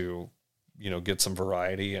any to, get some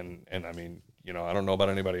variety. And I mean, I don't know about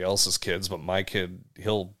anybody else's kids, but my kid,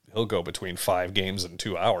 he'll go between 5 games in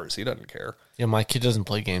 2 hours. He doesn't care. Yeah, my kid doesn't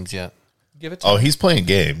play games yet. Give it to Oh, him. he's playing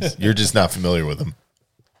games. You're just not familiar with them.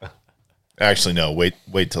 Actually, no. Wait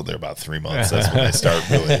till they're about 3 months. That's when they start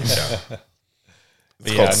really. Yeah.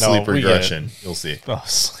 It's called sleep we get it. regression. You'll see. Oh,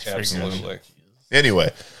 sleep regression. Absolutely.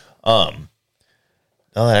 Anyway, oh,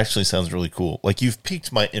 that actually sounds really cool. Like you've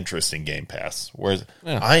piqued my interest in Game Pass. Whereas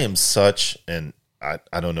I am such, and I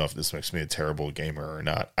don't know if this makes me a terrible gamer or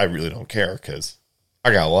not. I really don't care because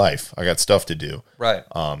I got life. I got stuff to do. Right.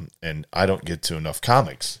 And I don't get to enough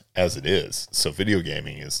comics as it is. So video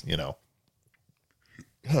gaming is,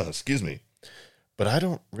 excuse me. But I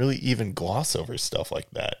don't really even gloss over stuff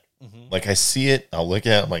like that. Like I see it, I'll look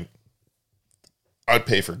at it, I'm like, I'd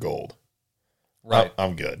pay for gold. Right.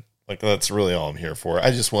 I'm good. Like that's really all I'm here for.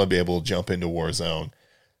 I just want to be able to jump into Warzone,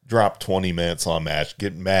 drop 20 minutes on a match,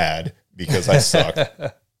 get mad because I suck.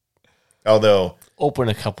 Although Open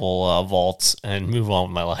a couple vaults and move on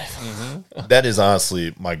with my life. that is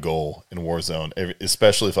honestly my goal in Warzone,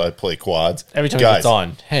 especially if I play quads. Every time guys, it's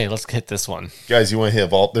on, hey, let's hit this one. Guys, you want to hit a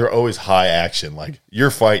vault? They're always high action. Like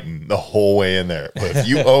you're fighting the whole way in there. But if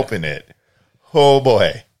you open it, oh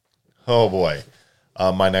boy.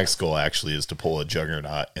 My next goal actually is to pull a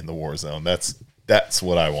Juggernaut in the Warzone. That's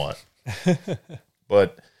what I want.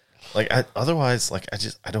 But otherwise,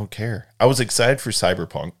 I don't care. I was excited for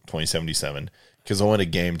Cyberpunk 2077 because I want a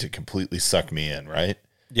game to completely suck me in, right?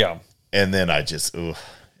 Yeah. And then I just,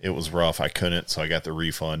 It was rough. I couldn't, so I got the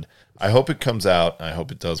refund. I hope it comes out. I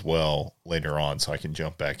hope it does well later on, so I can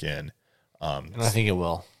jump back in. And I think it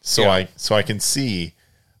will. So I can see,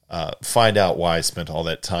 find out why I spent all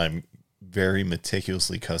that time very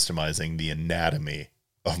meticulously customizing the anatomy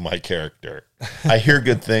of my character. I hear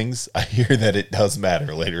good things. I hear that it does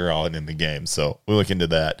matter later on in the game, so we'll look into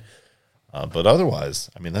that. But otherwise,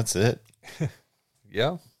 I mean, that's it.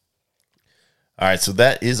 Yeah. All right, so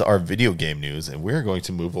that is our video game news, and we're going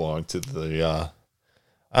to move along to the,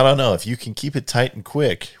 I don't know, if you can keep it tight and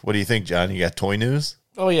quick. What do you think, John? You got toy news?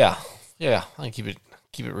 Oh yeah, yeah. I can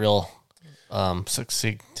keep it real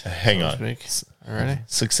succinct. Hang on. All right.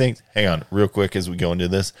 Succinct. Hang on, real quick as we go into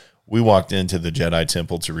this. We walked into the Jedi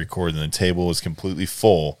Temple to record, and the table was completely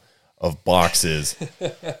full of boxes.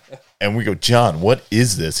 And we go, John, what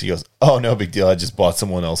is this? He goes, oh, no big deal. I just bought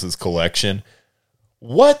someone else's collection.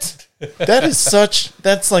 What?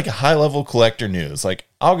 That's like high-level collector news. Like,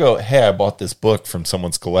 I'll go, hey, I bought this book from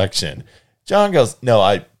someone's collection. John goes, no,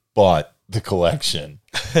 I bought the collection.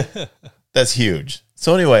 That's huge.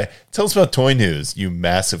 So anyway, tell us about toy news, you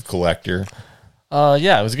massive collector.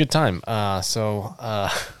 Yeah, it was a good time.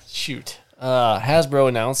 Shoot. Hasbro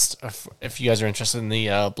announced, if you guys are interested in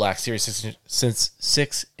the Black Series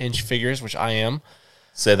 6-inch figures, which I am.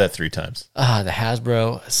 Say that 3 times. The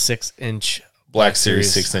Hasbro 6-inch Black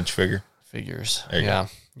Series 6-inch figures. There you go.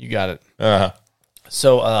 You got it. Uh-huh.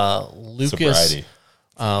 So Lucas, Sobriety.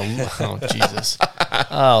 Jesus,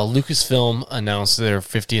 Lucasfilm announced their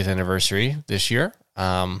 50th anniversary this year.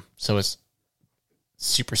 So it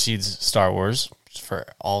supersedes Star Wars for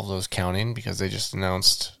all of those counting, because they just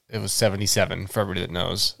announced it was 77 for everybody that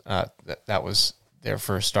knows. That was their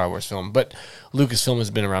first Star Wars film, but Lucasfilm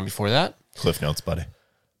has been around before that. Cliff Notes, buddy.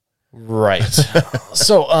 Right.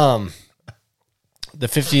 So, the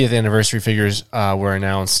 50th anniversary figures were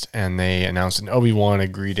announced, and they announced an Obi-Wan, a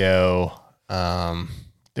Greedo.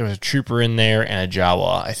 There was a Trooper in there and a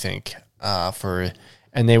Jawa, I think,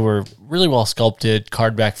 and they were really well sculpted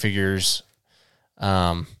card back figures,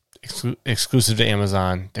 exclusive to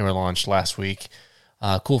Amazon. They were launched last week.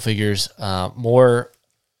 Cool figures. More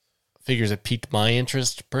figures that piqued my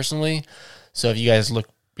interest personally. So if you guys look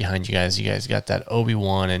behind you guys got that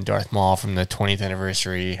Obi-Wan and Darth Maul from the 20th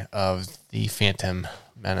anniversary of the Phantom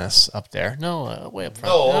Menace up there. No, way up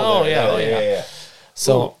front. Yeah.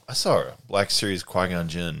 So I saw a Black Series Qui-Gon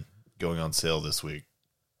Jinn going on sale this week.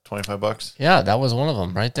 $25. yeah, that was one of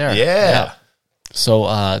them right there. Yeah.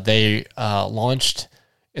 So they launched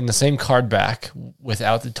in the same card back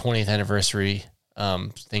without the 20th anniversary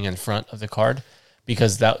thing in front of the card,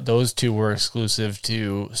 because those two were exclusive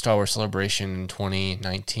to Star Wars Celebration in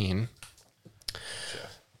 2019,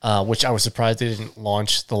 which I was surprised they didn't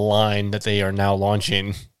launch the line that they are now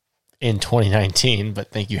launching in 2019, but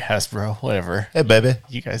thank you, Hasbro. Whatever. Hey, baby.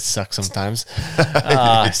 You guys suck sometimes.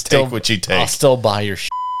 Take what you take. I'll still buy your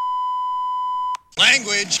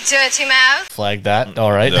Language. Dirty mouth. flag that.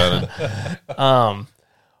 All right.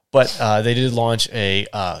 But they did launch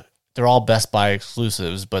they're all Best Buy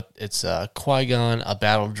exclusives, but it's a Qui-Gon, a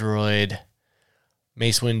Battle Droid,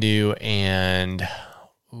 Mace Windu, and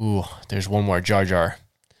there's one more, Jar Jar.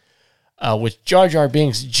 With Jar Jar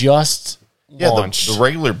Binks just launched. The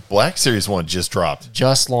regular Black Series one just dropped.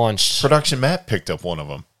 Just launched. Production Matt picked up one of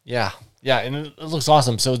them. Yeah, and it looks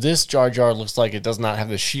awesome. So this Jar Jar looks like it does not have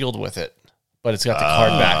the shield with it, but it's got the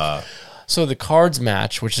card back. So the cards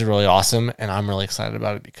match, which is really awesome, and I'm really excited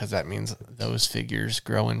about it because that means those figures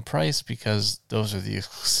grow in price, because those are the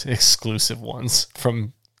exclusive ones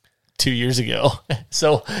from 2 years ago.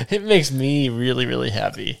 So it makes me really, really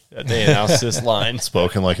happy that they announced this line.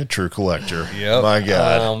 Spoken like a true collector. Yep. My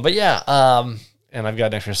God. But yeah, and I've got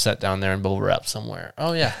an extra set down there in bubble wrap somewhere.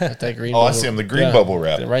 Oh yeah, got that green. I see them. The green bubble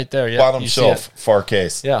wrap. Right there. Yeah, Bottom you see shelf, it. far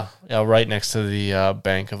case. Yeah, right next to the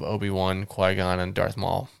bank of Obi-Wan, Qui-Gon, and Darth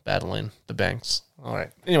Maul battling the banks. All right.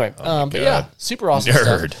 Anyway, but yeah, super awesome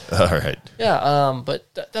Nerd. stuff. All right. Yeah, but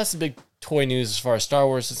that's the big toy news as far as Star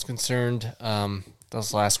Wars is concerned. That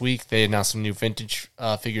was last week. They announced some new vintage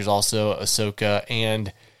figures also, Ahsoka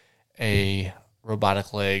and a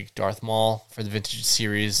robotic leg Darth Maul for the vintage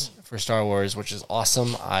series for Star Wars, which is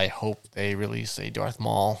awesome. I hope they release a Darth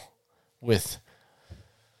Maul with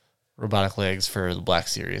robotic legs for the Black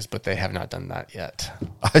Series, but they have not done that yet.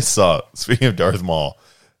 I saw, speaking of Darth Maul,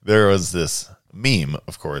 there was this meme,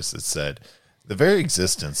 of course, that said, the very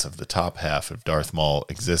existence of the top half of Darth Maul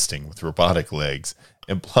existing with robotic legs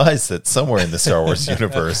implies that somewhere in the Star Wars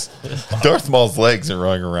universe, Darth Maul's legs are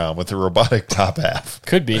running around with a robotic top half.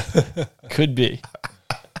 Could be.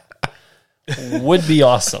 Would be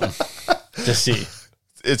awesome to see.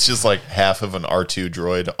 it's just like half of an R2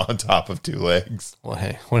 droid on top of 2 legs. Well,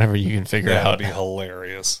 hey, whatever you can figure That out. would be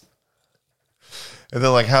hilarious. And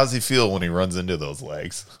then, like, how's he feel when he runs into those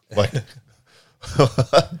legs? Like,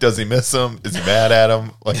 does he miss them? Is he mad at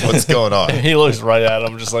him? Like, what's going on? He looks right at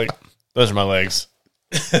him, just like, those are my legs.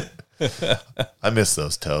 I miss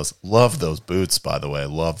those toes. Love those boots, by the way.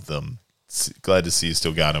 Love them. Glad to see you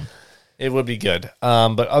still got them. It would be good.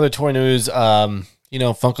 But other toy news,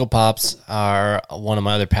 Funko Pops are one of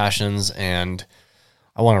my other passions, and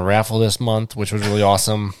I won a raffle this month, which was really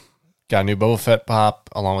awesome. Got a new Boba Fett pop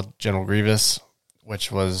along with General Grievous,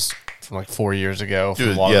 which was from like 4 years ago.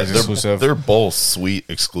 Dude, from Walgreens exclusive. they're both sweet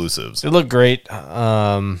exclusives. They look great.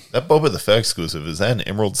 That Boba the Fett exclusive, is that an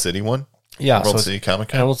Emerald City one? Yeah, Emerald so City Comic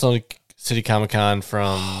Con? Emerald City Comic Con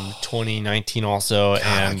from 2019 also. God,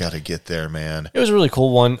 and I got to get there, man. it was a really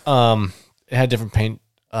cool one. It had different paint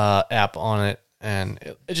app on it, and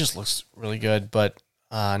it just looks really good. But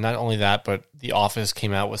not only that, but The Office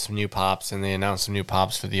came out with some new pops, and they announced some new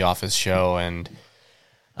pops for The Office show. And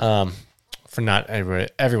for not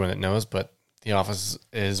everyone that knows, but The Office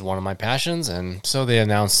is one of my passions, and so they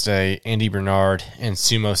announced a Andy Bernard in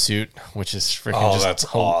sumo suit, which is freaking that's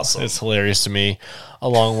awesome. It's hilarious to me,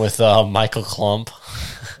 along with Michael Klump.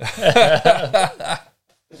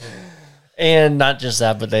 And not just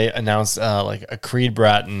that, but they announced like a Creed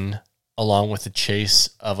Bratton along with the chase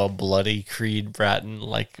of a bloody Creed Bratton.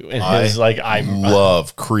 Like in his I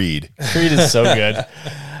love Creed. Creed is so good.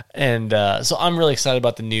 And so I'm really excited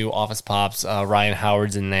about the new Office Pops. Ryan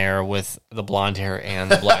Howard's in there with the blonde hair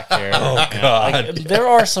and the black hair. Oh God! There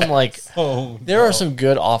are some there are some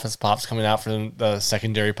good Office Pops coming out for the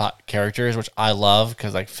secondary pop characters, which I love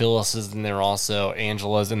because like Phyllis is in there also.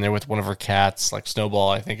 Angela's in there with one of her cats, like Snowball,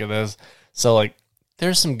 I think it is. So like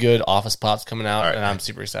there's some good Office Pops coming out, and I'm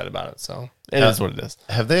super excited about it. So it is what it is.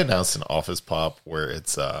 Have they announced an Office Pop where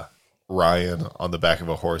it's Ryan on the back of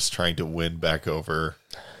a horse trying to win back over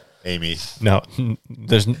Amy? No,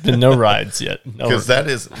 there's been no rides yet. Because that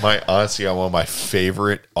is honestly one of my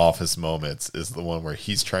favorite Office moments is the one where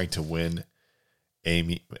he's trying to win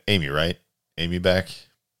Amy, right? Amy back?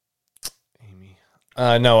 It's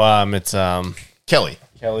Kelly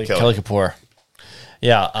Kapoor.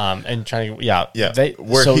 Yeah, and trying to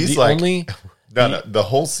he's like the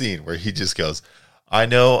whole scene where he just goes, I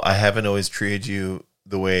know I haven't always treated you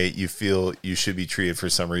the way you feel you should be treated for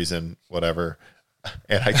some reason, whatever.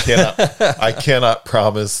 And I cannot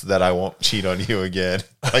promise that I won't cheat on you again.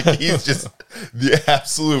 Like he's just the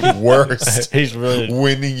absolute worst. He's really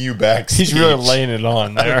winning you back. He's really laying it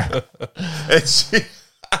on there. And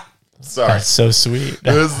sorry, that's so sweet.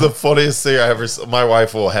 It was the funniest thing I ever saw. My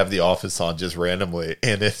wife will have The Office on just randomly,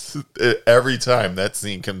 and every time that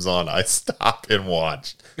scene comes on, I stop and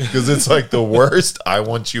watch because it's like the worst "I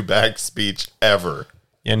want you back" speech ever.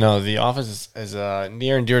 Yeah, no, The Office is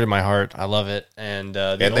near and dear to my heart. I love it, and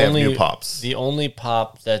they have new pops. The only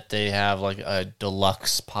pop that they have like a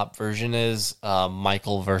deluxe pop version is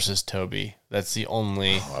Michael versus Toby. That's the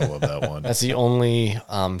only. Oh, I love that one. That's the only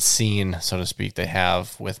scene, so to speak, they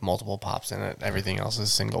have with multiple pops in it. Everything else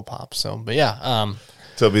is single pop. So, but yeah,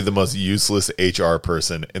 Toby, the most useless HR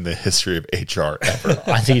person in the history of HR ever.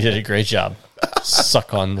 I think he did a great job.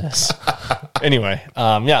 Suck on this. Anyway,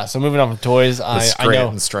 so moving on from toys, I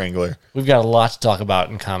know Strangler. We've got a lot to talk about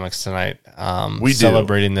in comics tonight. We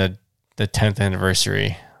celebrating the 10th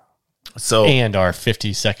anniversary, and our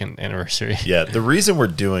 52nd anniversary. Yeah, the reason we're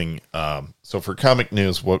doing so for comic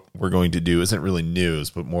news, what we're going to do isn't really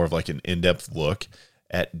news, but more of like an in-depth look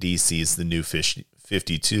at DC's The New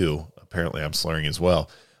 52. Apparently, I'm slurring as well.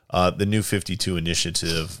 The New 52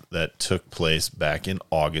 initiative that took place back in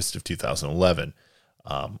August of 2011.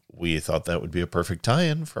 We thought that would be a perfect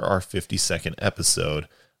tie-in for our 52nd episode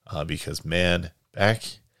because, man, back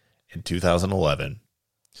in 2011,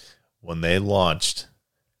 when they launched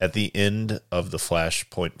at the end of the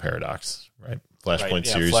Flashpoint Paradox, right? Flashpoint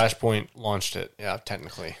series. Flashpoint launched it,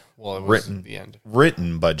 technically. Well, it was at the end.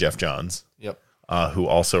 Written by Jeff Johns. Yep. Who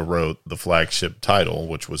also wrote the flagship title,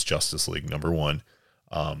 which was Justice League #1.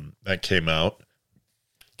 That came out.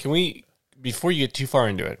 Can we, before you get too far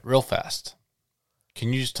into it, real fast,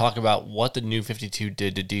 can you just talk about what the New 52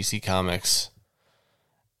 did to DC Comics?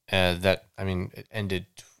 It ended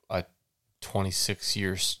a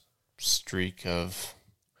 26-year streak of...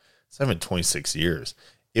 It's not even 26 years.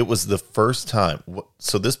 It was the first time.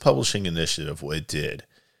 So this publishing initiative, what it did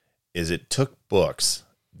is it took books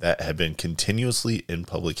that had been continuously in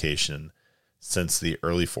publication since the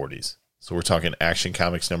early 40s. So we're talking Action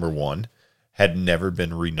Comics #1 had never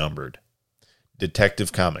been renumbered.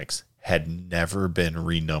 Detective Comics had never been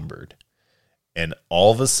renumbered. And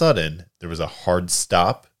all of a sudden, there was a hard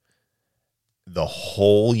stop. The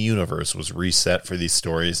whole universe was reset for these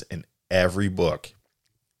stories, and every book,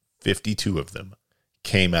 52 of them,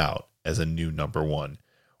 came out as a new number one.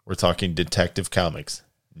 We're talking Detective Comics,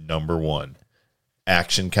 number one.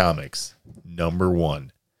 Action Comics, number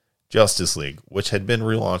one. Justice League, which had been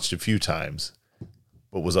relaunched a few times,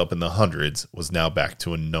 but was up in the hundreds, was now back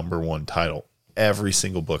to a number one title. Every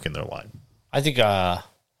single book in their line. I think I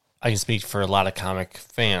can speak for a lot of comic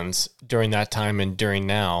fans during that time and during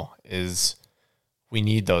now is we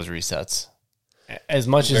need those resets. As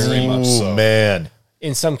much as Very much so. Man,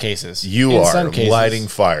 in some cases. you In are some cases. lighting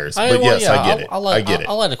fires. But yes, I get it. I get it.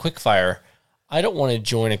 I'll let a quick fire. I don't want to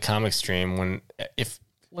join a comic stream when, if,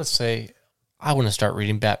 let's say, I want to start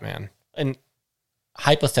reading Batman. And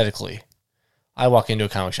hypothetically, I walk into a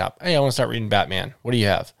comic shop. Hey, I want to start reading Batman. What do you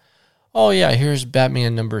have? Oh, yeah, here's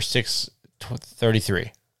Batman number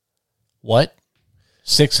 633. What?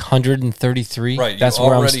 633? Right. That's you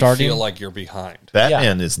where I'm already starting? feel like you're behind.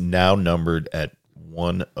 Batman is now numbered at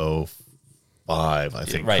 105, I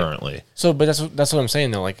think, Right. currently. So, but that's what I'm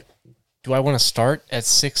saying, though. Like, do I want to start at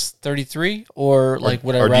 633? Or, like,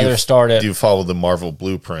 would I Or rather start at... Do you follow the Marvel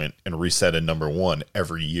blueprint and reset a number one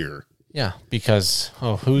every year? Yeah, because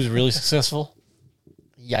who's really successful?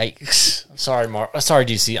 Yikes! Sorry, sorry,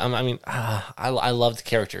 DC. I love the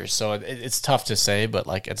characters, so it's tough to say. But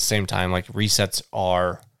like at the same time, like resets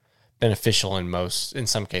are beneficial in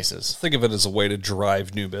some cases. Think of it as a way to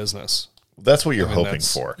drive new business. That's what you're hoping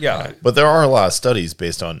that's- for. yeah. But there are a lot of studies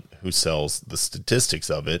based on who sells. The statistics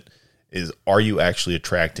of it is, are you actually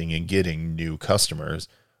attracting and getting new customers,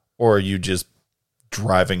 or are you just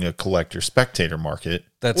driving a collector spectator market?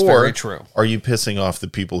 That's Or very true. Are you pissing off the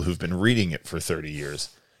people who've been reading it for 30 years?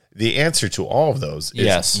 The answer to all of those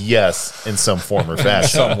is yes in some form or fashion.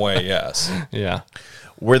 Some way, yes. Yeah,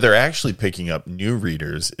 Where they're actually picking up new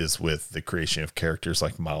readers is with the creation of characters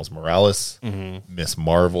like Miles Morales, Miss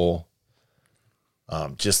Marvel,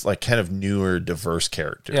 just like kind of newer, diverse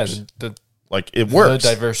characters. yeah. The Like it works. the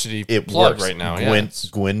diversity It plug works right now.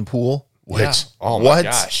 Gwenpool, which Yeah. Oh my what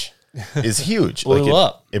gosh. is huge. Blew like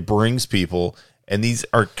up. It brings people, and these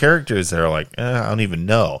are characters that are like, I don't even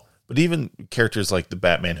know. But even characters like the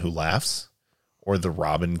Batman Who Laughs or the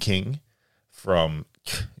Robin King from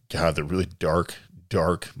the really dark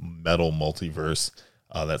metal multiverse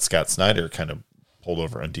that Scott Snyder kind of pulled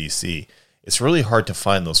over on DC. It's really hard to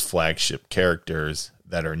find those flagship characters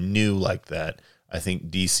that are new like that. I think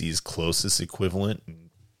DC's closest equivalent,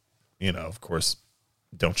 and, of course,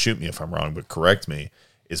 don't shoot me if I'm wrong, but correct me,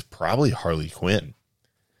 is probably Harley Quinn,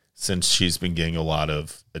 since she's been getting a lot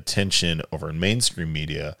of attention over in mainstream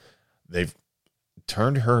media. They've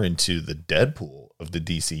turned her into the Deadpool of the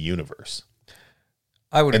DC universe.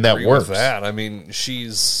 I would And that agree works. with that. I mean,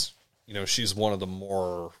 she's one of the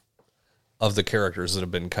more of the characters that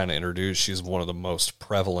have been kind of introduced. She's one of the most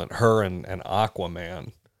prevalent. Her and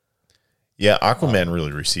Aquaman. Yeah, Aquaman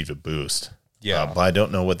really received a boost. Yeah. But I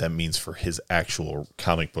don't know what that means for his actual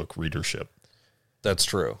comic book readership. That's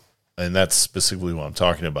true. And that's specifically what I'm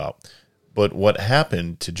talking about. But what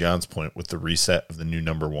happened, to John's point, with the reset of the new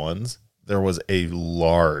number ones, there was a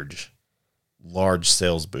large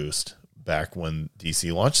sales boost back when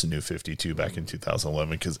DC launched the new 52 back in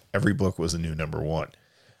 2011, because every book was a new number one.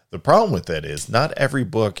 The problem with that is not every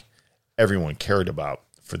book everyone cared about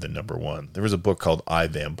for the number one. There was a book called I,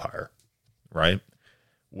 Vampire, right?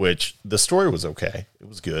 Which the story was okay. It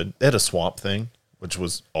was good. They had a Swamp Thing, which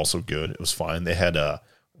was also good. It was fine. They had a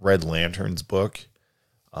Red Lantern's book.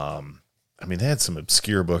 They had some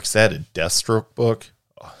obscure books. They had a Deathstroke book.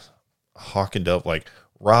 Hawkened up, like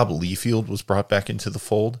Rob Liefeld was brought back into the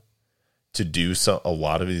fold to do a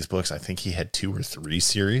lot of these books. I think he had 2 or 3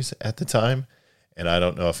 series at the time. And I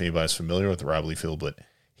don't know if anybody's familiar with Rob Liefeld, but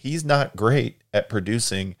he's not great at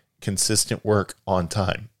producing consistent work on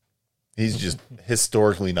time. He's just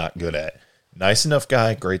historically not good at it. Nice enough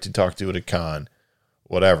guy, great to talk to at a con,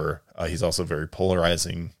 whatever. He's also very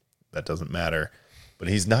polarizing. That doesn't matter. But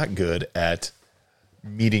he's not good at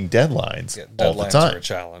meeting deadlines all the Deadlines time. are a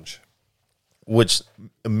challenge. Which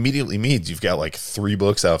immediately means you've got like 3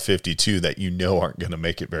 books out of 52 that aren't going to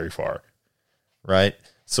make it very far, right?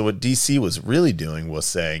 So what DC was really doing was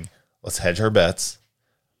saying, let's hedge our bets.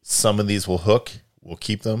 Some of these will hook, we'll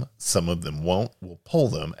keep them. Some of them won't, we'll pull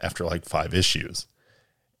them after like 5 issues.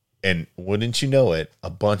 And wouldn't you know it, a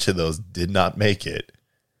bunch of those did not make it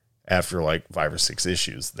after like 5 or 6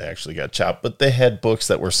 issues. They actually got chopped, but they had books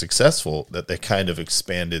that were successful that they kind of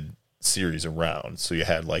expanded series around. So you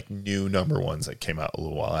had like new number ones that came out a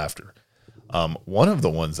little while after. One of the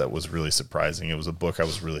ones that was really surprising, it was a book I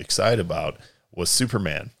was really excited about, was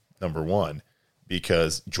Superman number 1.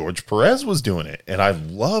 because George Perez was doing it, and I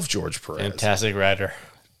love George Perez. Fantastic writer.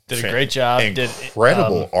 Did a great job.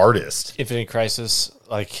 Incredible artist. Infinite Crisis,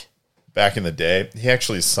 like back in the day, he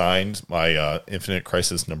actually signed my Infinite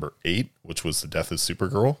Crisis number 8, which was the death of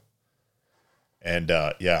Supergirl. And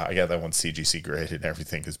yeah, I got that one CGC graded and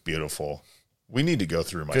everything is beautiful. We need to go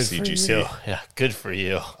through my CGC. Yeah, good for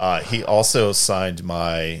you. He also signed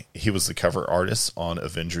he was the cover artist on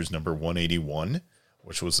Avengers number 181,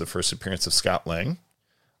 which was the first appearance of Scott Lang.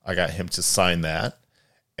 I got him to sign that.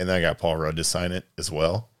 And then I got Paul Rudd to sign it as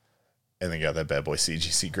well. And then got that bad boy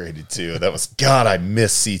CGC graded too. That was, God, I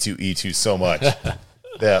miss C2E2 so much.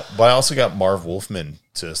 But I also got Marv Wolfman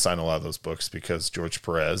to sign a lot of those books because George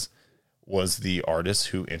Perez was the artist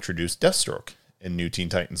who introduced Deathstroke in New Teen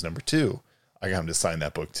Titans number 2. I got him to sign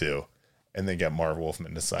that book too. And then got Marv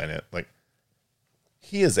Wolfman to sign it. Like,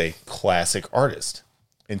 he is a classic artist.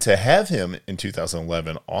 And to have him in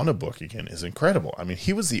 2011 on a book again is incredible. I mean,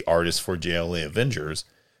 he was the artist for JLA Avengers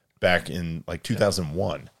back in like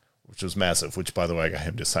 2001. Which was massive, which, by the way, I got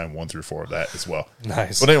him to sign 1 through 4 of that as well.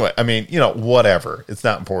 Nice. But anyway, I mean, whatever. It's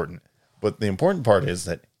not important. But the important part is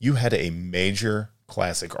that you had a major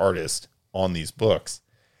classic artist on these books.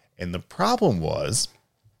 And the problem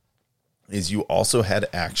is you also had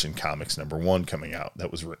Action Comics number 1 coming out that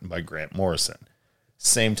was written by Grant Morrison.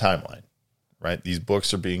 Same timeline, right? These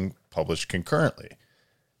books are being published concurrently.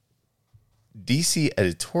 DC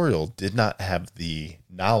Editorial did not have the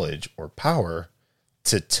knowledge or power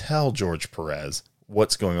to tell George Perez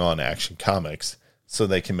what's going on in Action Comics so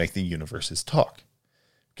they can make the universes talk.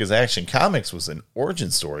 Because Action Comics was an origin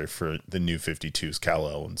story for the New 52's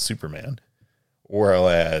Kal-El and Superman,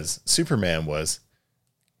 whereas Superman was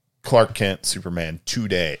Clark Kent, Superman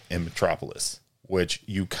today in Metropolis, which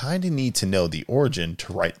you kind of need to know the origin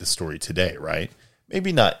to write the story today, right?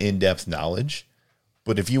 Maybe not in-depth knowledge,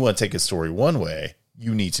 but if you want to take a story one way,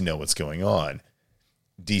 you need to know what's going on.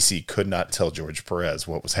 DC could not tell George Perez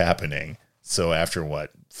what was happening. So after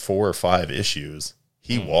 4 or 5 issues,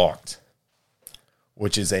 he walked,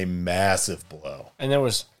 which is a massive blow. And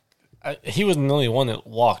he wasn't the only one that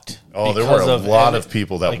walked. Oh, there were a lot of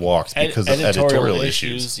people that walked because of editorial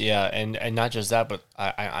issues. Yeah, and not just that, but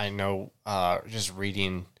I know just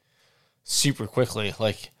reading super quickly,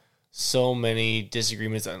 like so many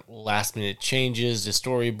disagreements and last minute changes to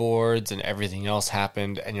storyboards and everything else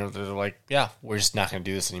happened, and they're like, yeah, we're just not going to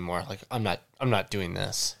do this anymore. Like, I'm not doing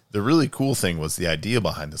this. The really cool thing was the idea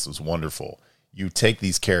behind this was wonderful. You take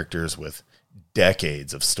these characters with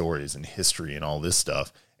decades of stories and history and all this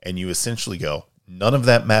stuff, and you essentially go, none of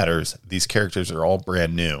that matters. These characters are all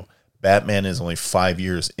brand new. Batman is only 5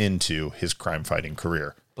 years into his crime fighting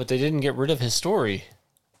career. But they didn't get rid of his story.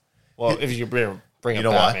 Well, if you bring up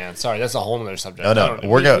know Batman. why? Sorry, that's a whole other subject. No,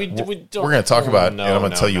 we're going to talk about it, and I'm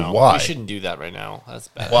going to tell you why. We shouldn't do that right now. That's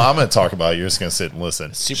bad. Well, I'm going to talk about it. You're just going to sit and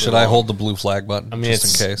listen. Should I hold the blue flag button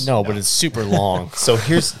just in case? No, but it's super long. So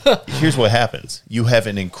here's what happens. You have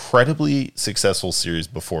an incredibly successful series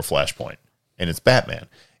before Flashpoint, and it's Batman.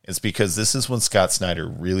 It's because this is when Scott Snyder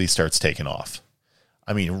really starts taking off.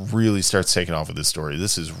 I mean, really starts taking off with this story.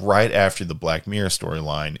 This is right after the Black Mirror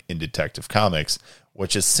storyline in Detective Comics,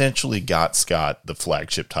 which essentially got Scott the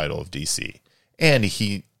flagship title of DC. And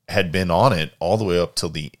he had been on it all the way up till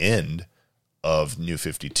the end of New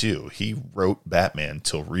 52. He wrote Batman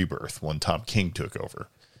till Rebirth when Tom King took over.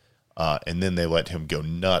 And then they let him go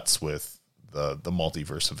nuts with the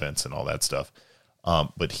multiverse events and all that stuff.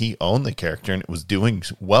 But he owned the character, and it was doing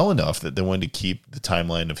well enough that they wanted to keep the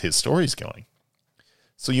timeline of his stories going.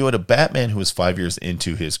 So you had a Batman who was 5 years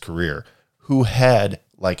into his career who had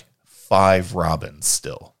like 5 Robins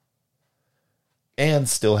still. And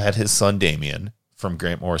still had his son Damian from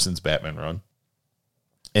Grant Morrison's Batman run.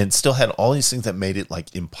 And still had all these things that made it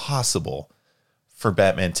like impossible for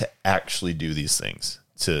Batman to actually do these things,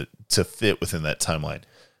 to fit within that timeline.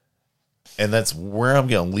 And that's where I'm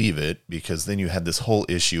going to leave it, because then you had this whole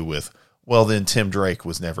issue with, well, then Tim Drake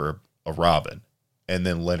was never a Robin. And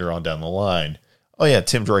then later on down the line, oh yeah,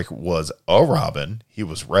 Tim Drake was a Robin. He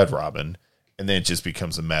was Red Robin. And then it just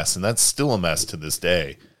becomes a mess. And that's still a mess to this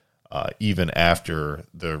day, even after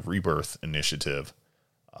the Rebirth initiative.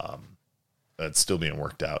 That's still being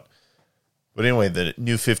worked out. But anyway, the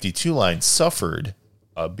New 52 line suffered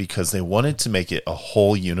because they wanted to make it a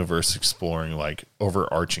whole universe exploring, like,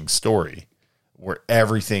 overarching story where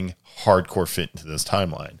everything hardcore fit into this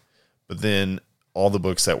timeline. But then all the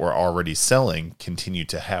books that were already selling continued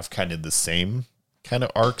to have kind of the same kind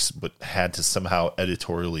of arcs, but had to somehow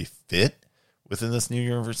editorially fit within this new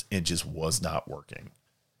universe. It just was not working.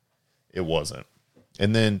 It wasn't.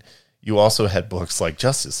 And then you also had books like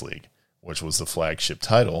Justice League, which was the flagship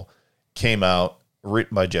title, came out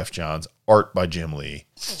written by Jeff Johns, art by Jim Lee.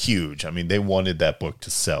 Huge. I mean, they wanted that book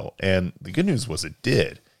to sell. And the good news was it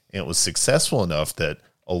did. And it was successful enough that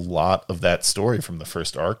a lot of that story from the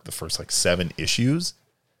first arc, the first like 7 issues,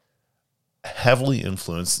 heavily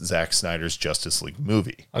influenced Zack Snyder's Justice League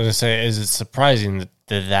movie. I was going to say, is it surprising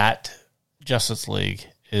that Justice League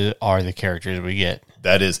are the characters we get?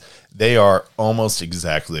 That is, they are almost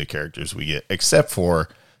exactly the characters we get, except for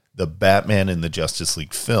the Batman in the Justice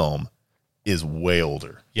League film is way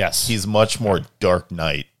older. Yes. He's much more Dark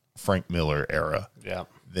Knight, Frank Miller era Yeah.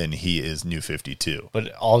 than he is New 52.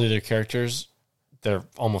 But all the other characters, they're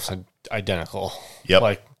almost identical. Yep.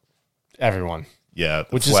 Like everyone. Yeah.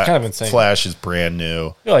 Which is kind of insane. Flash is brand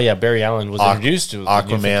new. Oh, yeah. Barry Allen was introduced to the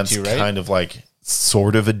New Aquaman's 52, right? kind of like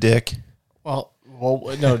sort of a dick. Well,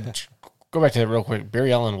 no. Go back to that real quick.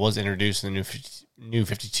 Barry Allen was introduced in the New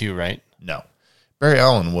 52, right? No. Barry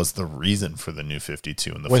Allen was the reason for the New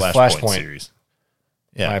 52 in the With Flashpoint Flashpoint. series.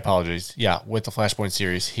 Yeah. My apologies. Yeah, with the Flashpoint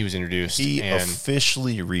series, he was introduced. He and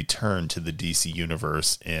officially returned to the DC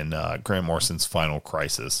universe in Grant Morrison's Final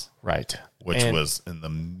Crisis, right. which And- was in the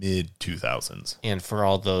mid 2000s. And for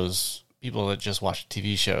all those people that just watch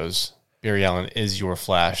TV shows, Barry Allen is your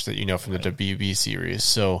Flash that you know from the WB series.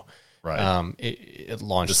 So Right. it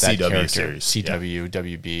launched The that CW character. series, CW,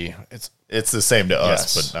 WB. It's the same to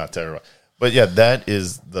us, Yes. but not to everyone. But yeah, that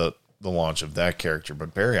is the launch of that character.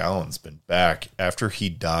 But Barry Allen's been back after he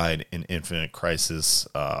died in Infinite Crisis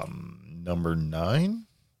number 9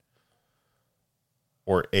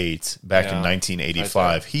 or 8 back in Yeah,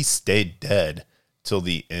 1985. He stayed dead till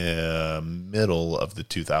the middle of the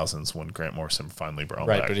 2000s when Grant Morrison finally brought him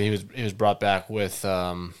Right, back. but he was brought back with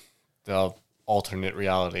the alternate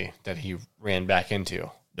reality that he ran back into.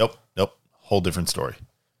 Nope. Whole different story.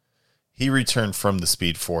 He returned from the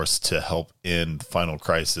Speed Force to help in Final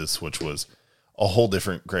Crisis, which was a whole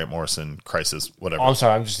different Grant Morrison Crisis, whatever. Oh, I'm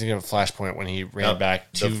sorry. I'm just thinking of Flashpoint when he ran No,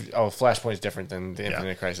 back to. Flashpoint is different than the Yeah.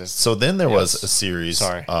 Infinite Crisis. So then there was Yes. a series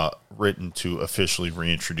Sorry. written to officially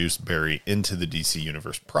reintroduce Barry into the DC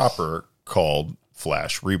universe proper called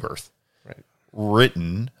Flash Rebirth. Right.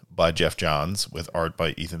 Written by Jeff Johns with art by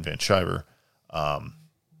Ethan Van Sciver.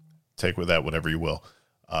 Take with that whatever you will.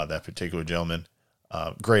 That particular gentleman.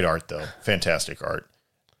 Great art, though. Fantastic art.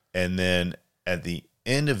 And then at the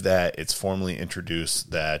end of that, it's formally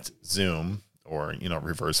introduced that Zoom, or,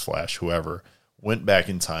 Reverse Flash, whoever, went back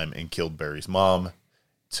in time and killed Barry's mom.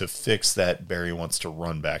 To fix that, Barry wants to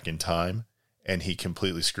run back in time, and he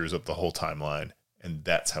completely screws up the whole timeline, and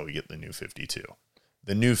that's how we get the New 52.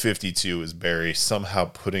 The New 52 is Barry somehow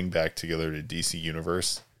putting back together the DC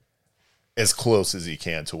universe as close as he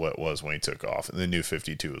can to what it was when he took off, and the New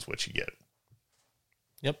 52 is what you get.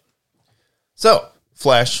 Yep. So,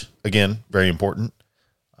 Flash, again, very important.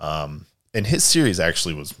 And his series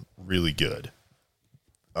actually was really good.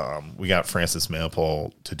 We got Francis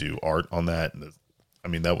Manapul to do art on that.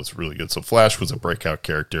 And that was really good. So Flash was a breakout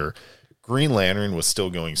character. Green Lantern was still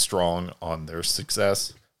going strong on their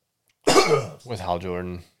success. With Hal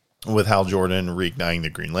Jordan. With Hal Jordan reigniting the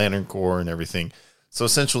Green Lantern Corps and everything. So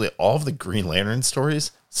essentially all of the Green Lantern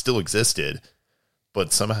stories still existed,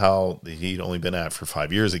 but somehow he'd only been at it for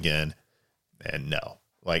 5 years again. And no,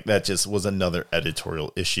 that just was another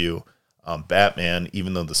editorial issue. Batman,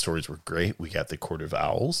 even though the stories were great, we got the Court of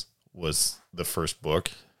Owls was the first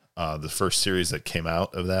book. The first series that came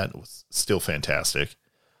out of that was still fantastic.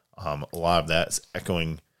 A lot of that is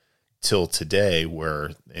echoing till today,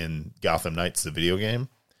 where in Gotham Knights, the video game,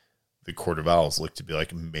 the Court of Owls looked to be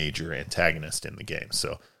like a major antagonist in the game.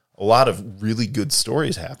 So a lot of really good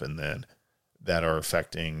stories happen then that are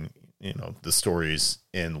affecting, the stories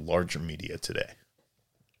in larger media today.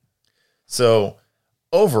 So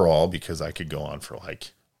overall, because I could go on for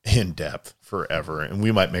in depth forever, and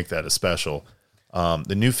we might make that a special,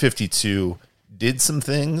 the New 52 did some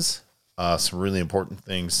things, some really important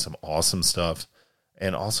things, some awesome stuff,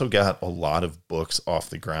 and also got a lot of books off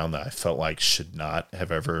the ground that I felt like should not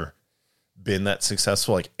have ever been that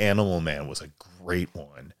successful. Like Animal Man was a great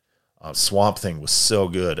one. Swamp Thing was so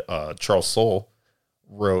good. Charles Soule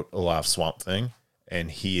wrote a lot of Swamp Thing, and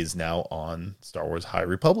he is now on Star Wars High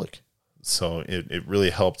Republic. So it really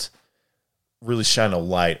helped really shine a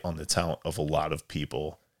light on the talent of a lot of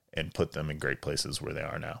people and put them in great places where they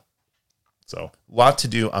are now. So a lot to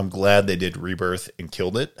do. I'm glad they did Rebirth and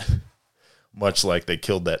killed it. Much like they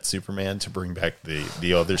killed that Superman to bring back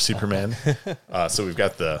the other Superman. So we've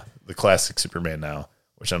got the classic Superman now,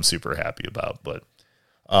 which I'm super happy about. But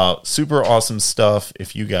super awesome stuff.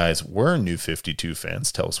 If you guys were New 52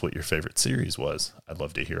 fans, tell us what your favorite series was. I'd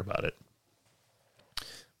love to hear about it.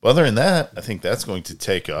 But other than that, I think that's going to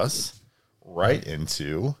take us right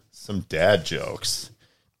into some dad jokes.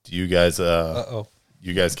 Do you guys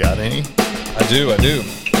you guys got any? I do.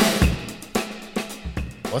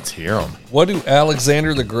 Let's hear them. What do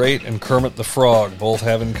Alexander the Great and Kermit the Frog both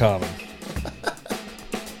have in common?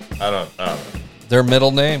 I don't know. Their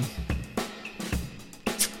middle name.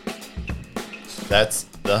 That's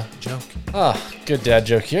the joke. Good dad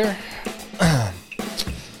joke here.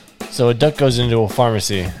 So a duck goes into a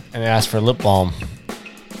pharmacy and asks for lip balm.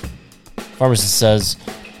 Pharmacist says,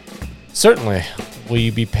 "Certainly. Will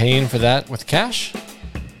you be paying for that with cash?"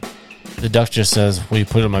 The duck just says, "Will you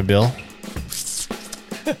put it on my bill?"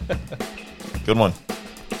 Good one.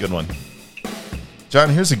 John,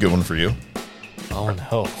 here's a good one for you. Oh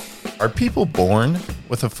no. Are people born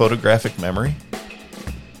with a photographic memory?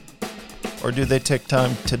 Or do they take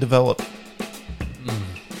time to develop?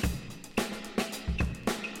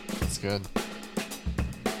 That's good.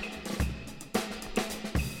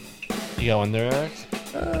 You got one there, Eric?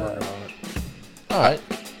 Working on it. All right.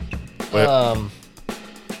 Wait.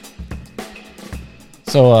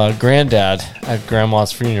 So, granddad at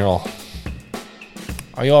grandma's funeral.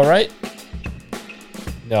 "Are you all right?"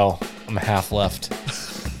 "No, I'm half left."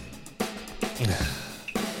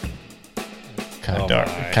 Kind of dark.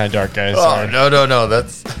 Kind of dark, guys. Oh, Sorry. no.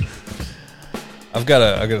 That's I got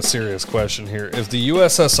a serious question here. If the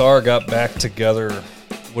USSR got back together,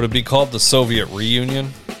 would it be called the Soviet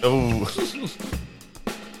reunion? Oh.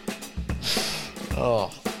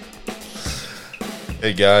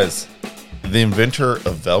 Hey guys, the inventor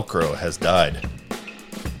of Velcro has died.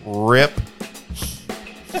 RIP.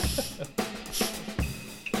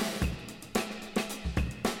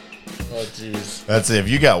 Oh, jeez. That's it. If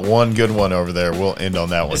you got one good one over there, we'll end on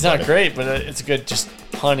that one. It's not buddy. great, but it's a good, just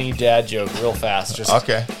punny dad joke, real fast. Just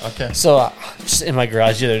Okay. So, just in my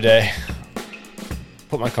garage the other day,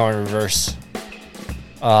 put my car in reverse.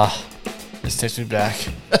 This takes me back.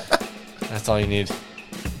 That's all you need.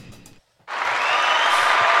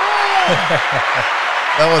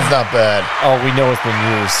 That one's not bad. Oh, we know it's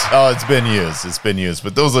been used. Oh, it's been used.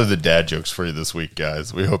 But those are the dad jokes for you this week,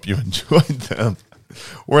 guys. We hope you enjoyed them.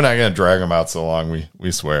 We're not going to drag them out so long,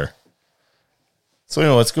 we swear.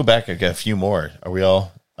 So, let's go back. I got a few more. Are we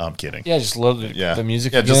all? I'm kidding. Yeah, just load the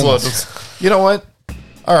music again. Just load You know what?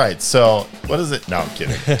 All right, so what is it? No, I'm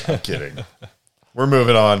kidding. We're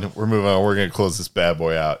moving on. We're going to close this bad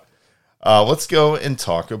boy out. Let's go and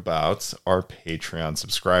talk about our Patreon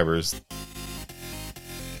subscribers.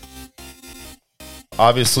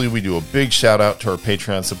 Obviously, we do a big shout out to our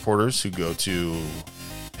Patreon supporters who go to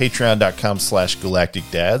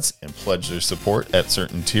patreon.com/galacticdads and pledge their support at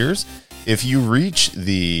certain tiers. If you reach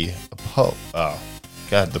the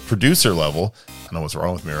producer level, I don't know what's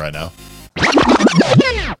wrong with me right now.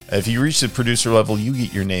 If you reach the producer level, you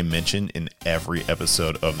get your name mentioned in every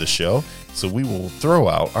episode of the show. So we will throw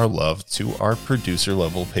out our love to our producer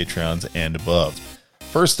level Patreons and above.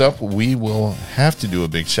 First up, we will have to do a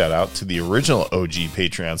big shout out to the original OG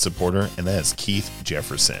Patreon supporter, and that is Keith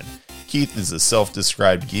Jefferson. Keith is a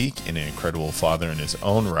self-described geek and an incredible father in his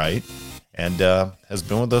own right, and has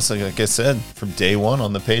been with us, like I said, from day one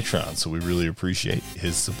on the Patreon. So we really appreciate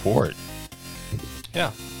his support.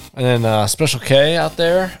 Yeah. And then Special K out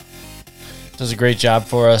there does a great job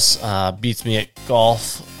for us. Beats me at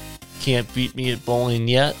golf. Can't beat me at bowling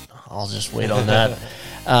yet. I'll just wait on that.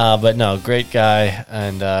 But no, great guy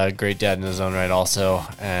and great dad in his own right also.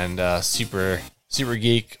 And super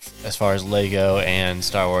geek as far as Lego and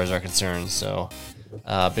Star Wars are concerned. So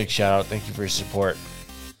big shout out. Thank you for your support.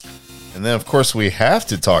 And then, of course, we have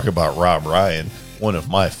to talk about Rob Ryan, one of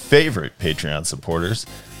my favorite Patreon supporters.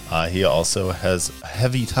 He also has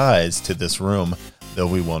heavy ties to this room, though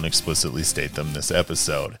we won't explicitly state them this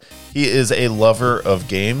episode. He is a lover of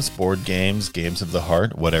games, board games, games of the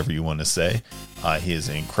heart, whatever you want to say. He is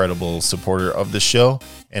an incredible supporter of the show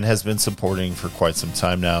and has been supporting for quite some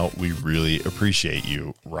time now. We really appreciate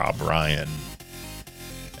you, Rob Ryan.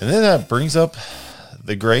 And then that brings up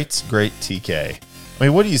the great TK. I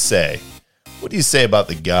mean, what do you say? What do you say about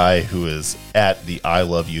the guy who is at the I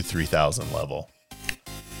Love You 3000 level?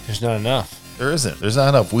 There's not enough. There isn't. There's not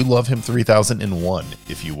enough. We love him 3001,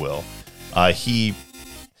 if you will. He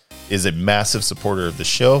is a massive supporter of the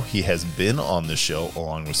show. He has been on the show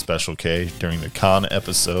along with Special K during the con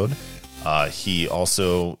episode. He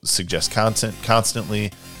also suggests content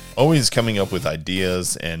constantly, always coming up with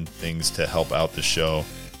ideas and things to help out the show.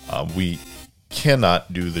 We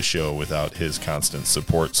cannot do the show without his constant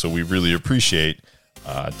support, so we really appreciate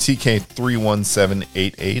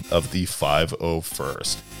TK31788 of the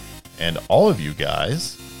 501st. And all of you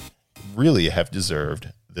guys really have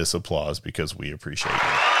deserved this applause because we appreciate you.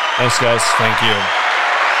 Thanks, guys. Thank you.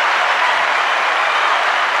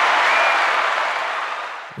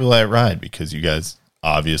 we let it ride because you guys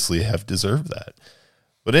obviously have deserved that.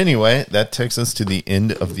 But anyway, that takes us to the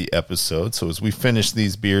end of the episode. So as we finish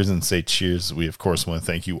these beers and say cheers, we of course want to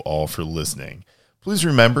thank you all for listening. Please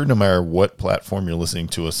remember, no matter what platform you're listening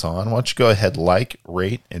to us on, why don't you go ahead, like,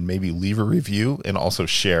 rate, and maybe leave a review and also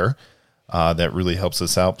share. That really helps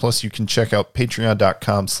us out. Plus, you can check out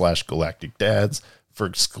patreon.com/galacticdads for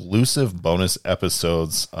exclusive bonus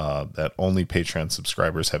episodes that only Patreon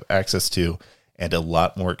subscribers have access to and a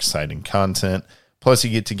lot more exciting content. Plus,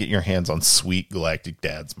 you get to get your hands on sweet Galactic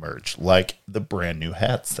Dads merch, like the brand new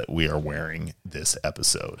hats that we are wearing this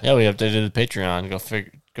episode. Yeah, we updated the Patreon.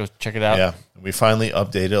 Go check it out. Yeah, we finally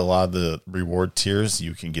updated a lot of the reward tiers.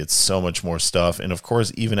 You can get so much more stuff. And of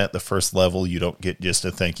course, even at the first level, you don't get just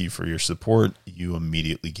a thank you for your support. You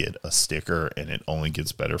immediately get a sticker, and it only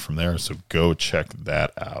gets better from there. So go check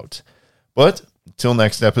that out. But until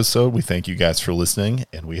next episode, we thank you guys for listening,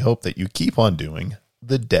 and we hope that you keep on doing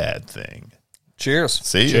the dad thing. Cheers.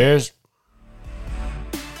 See you. Cheers.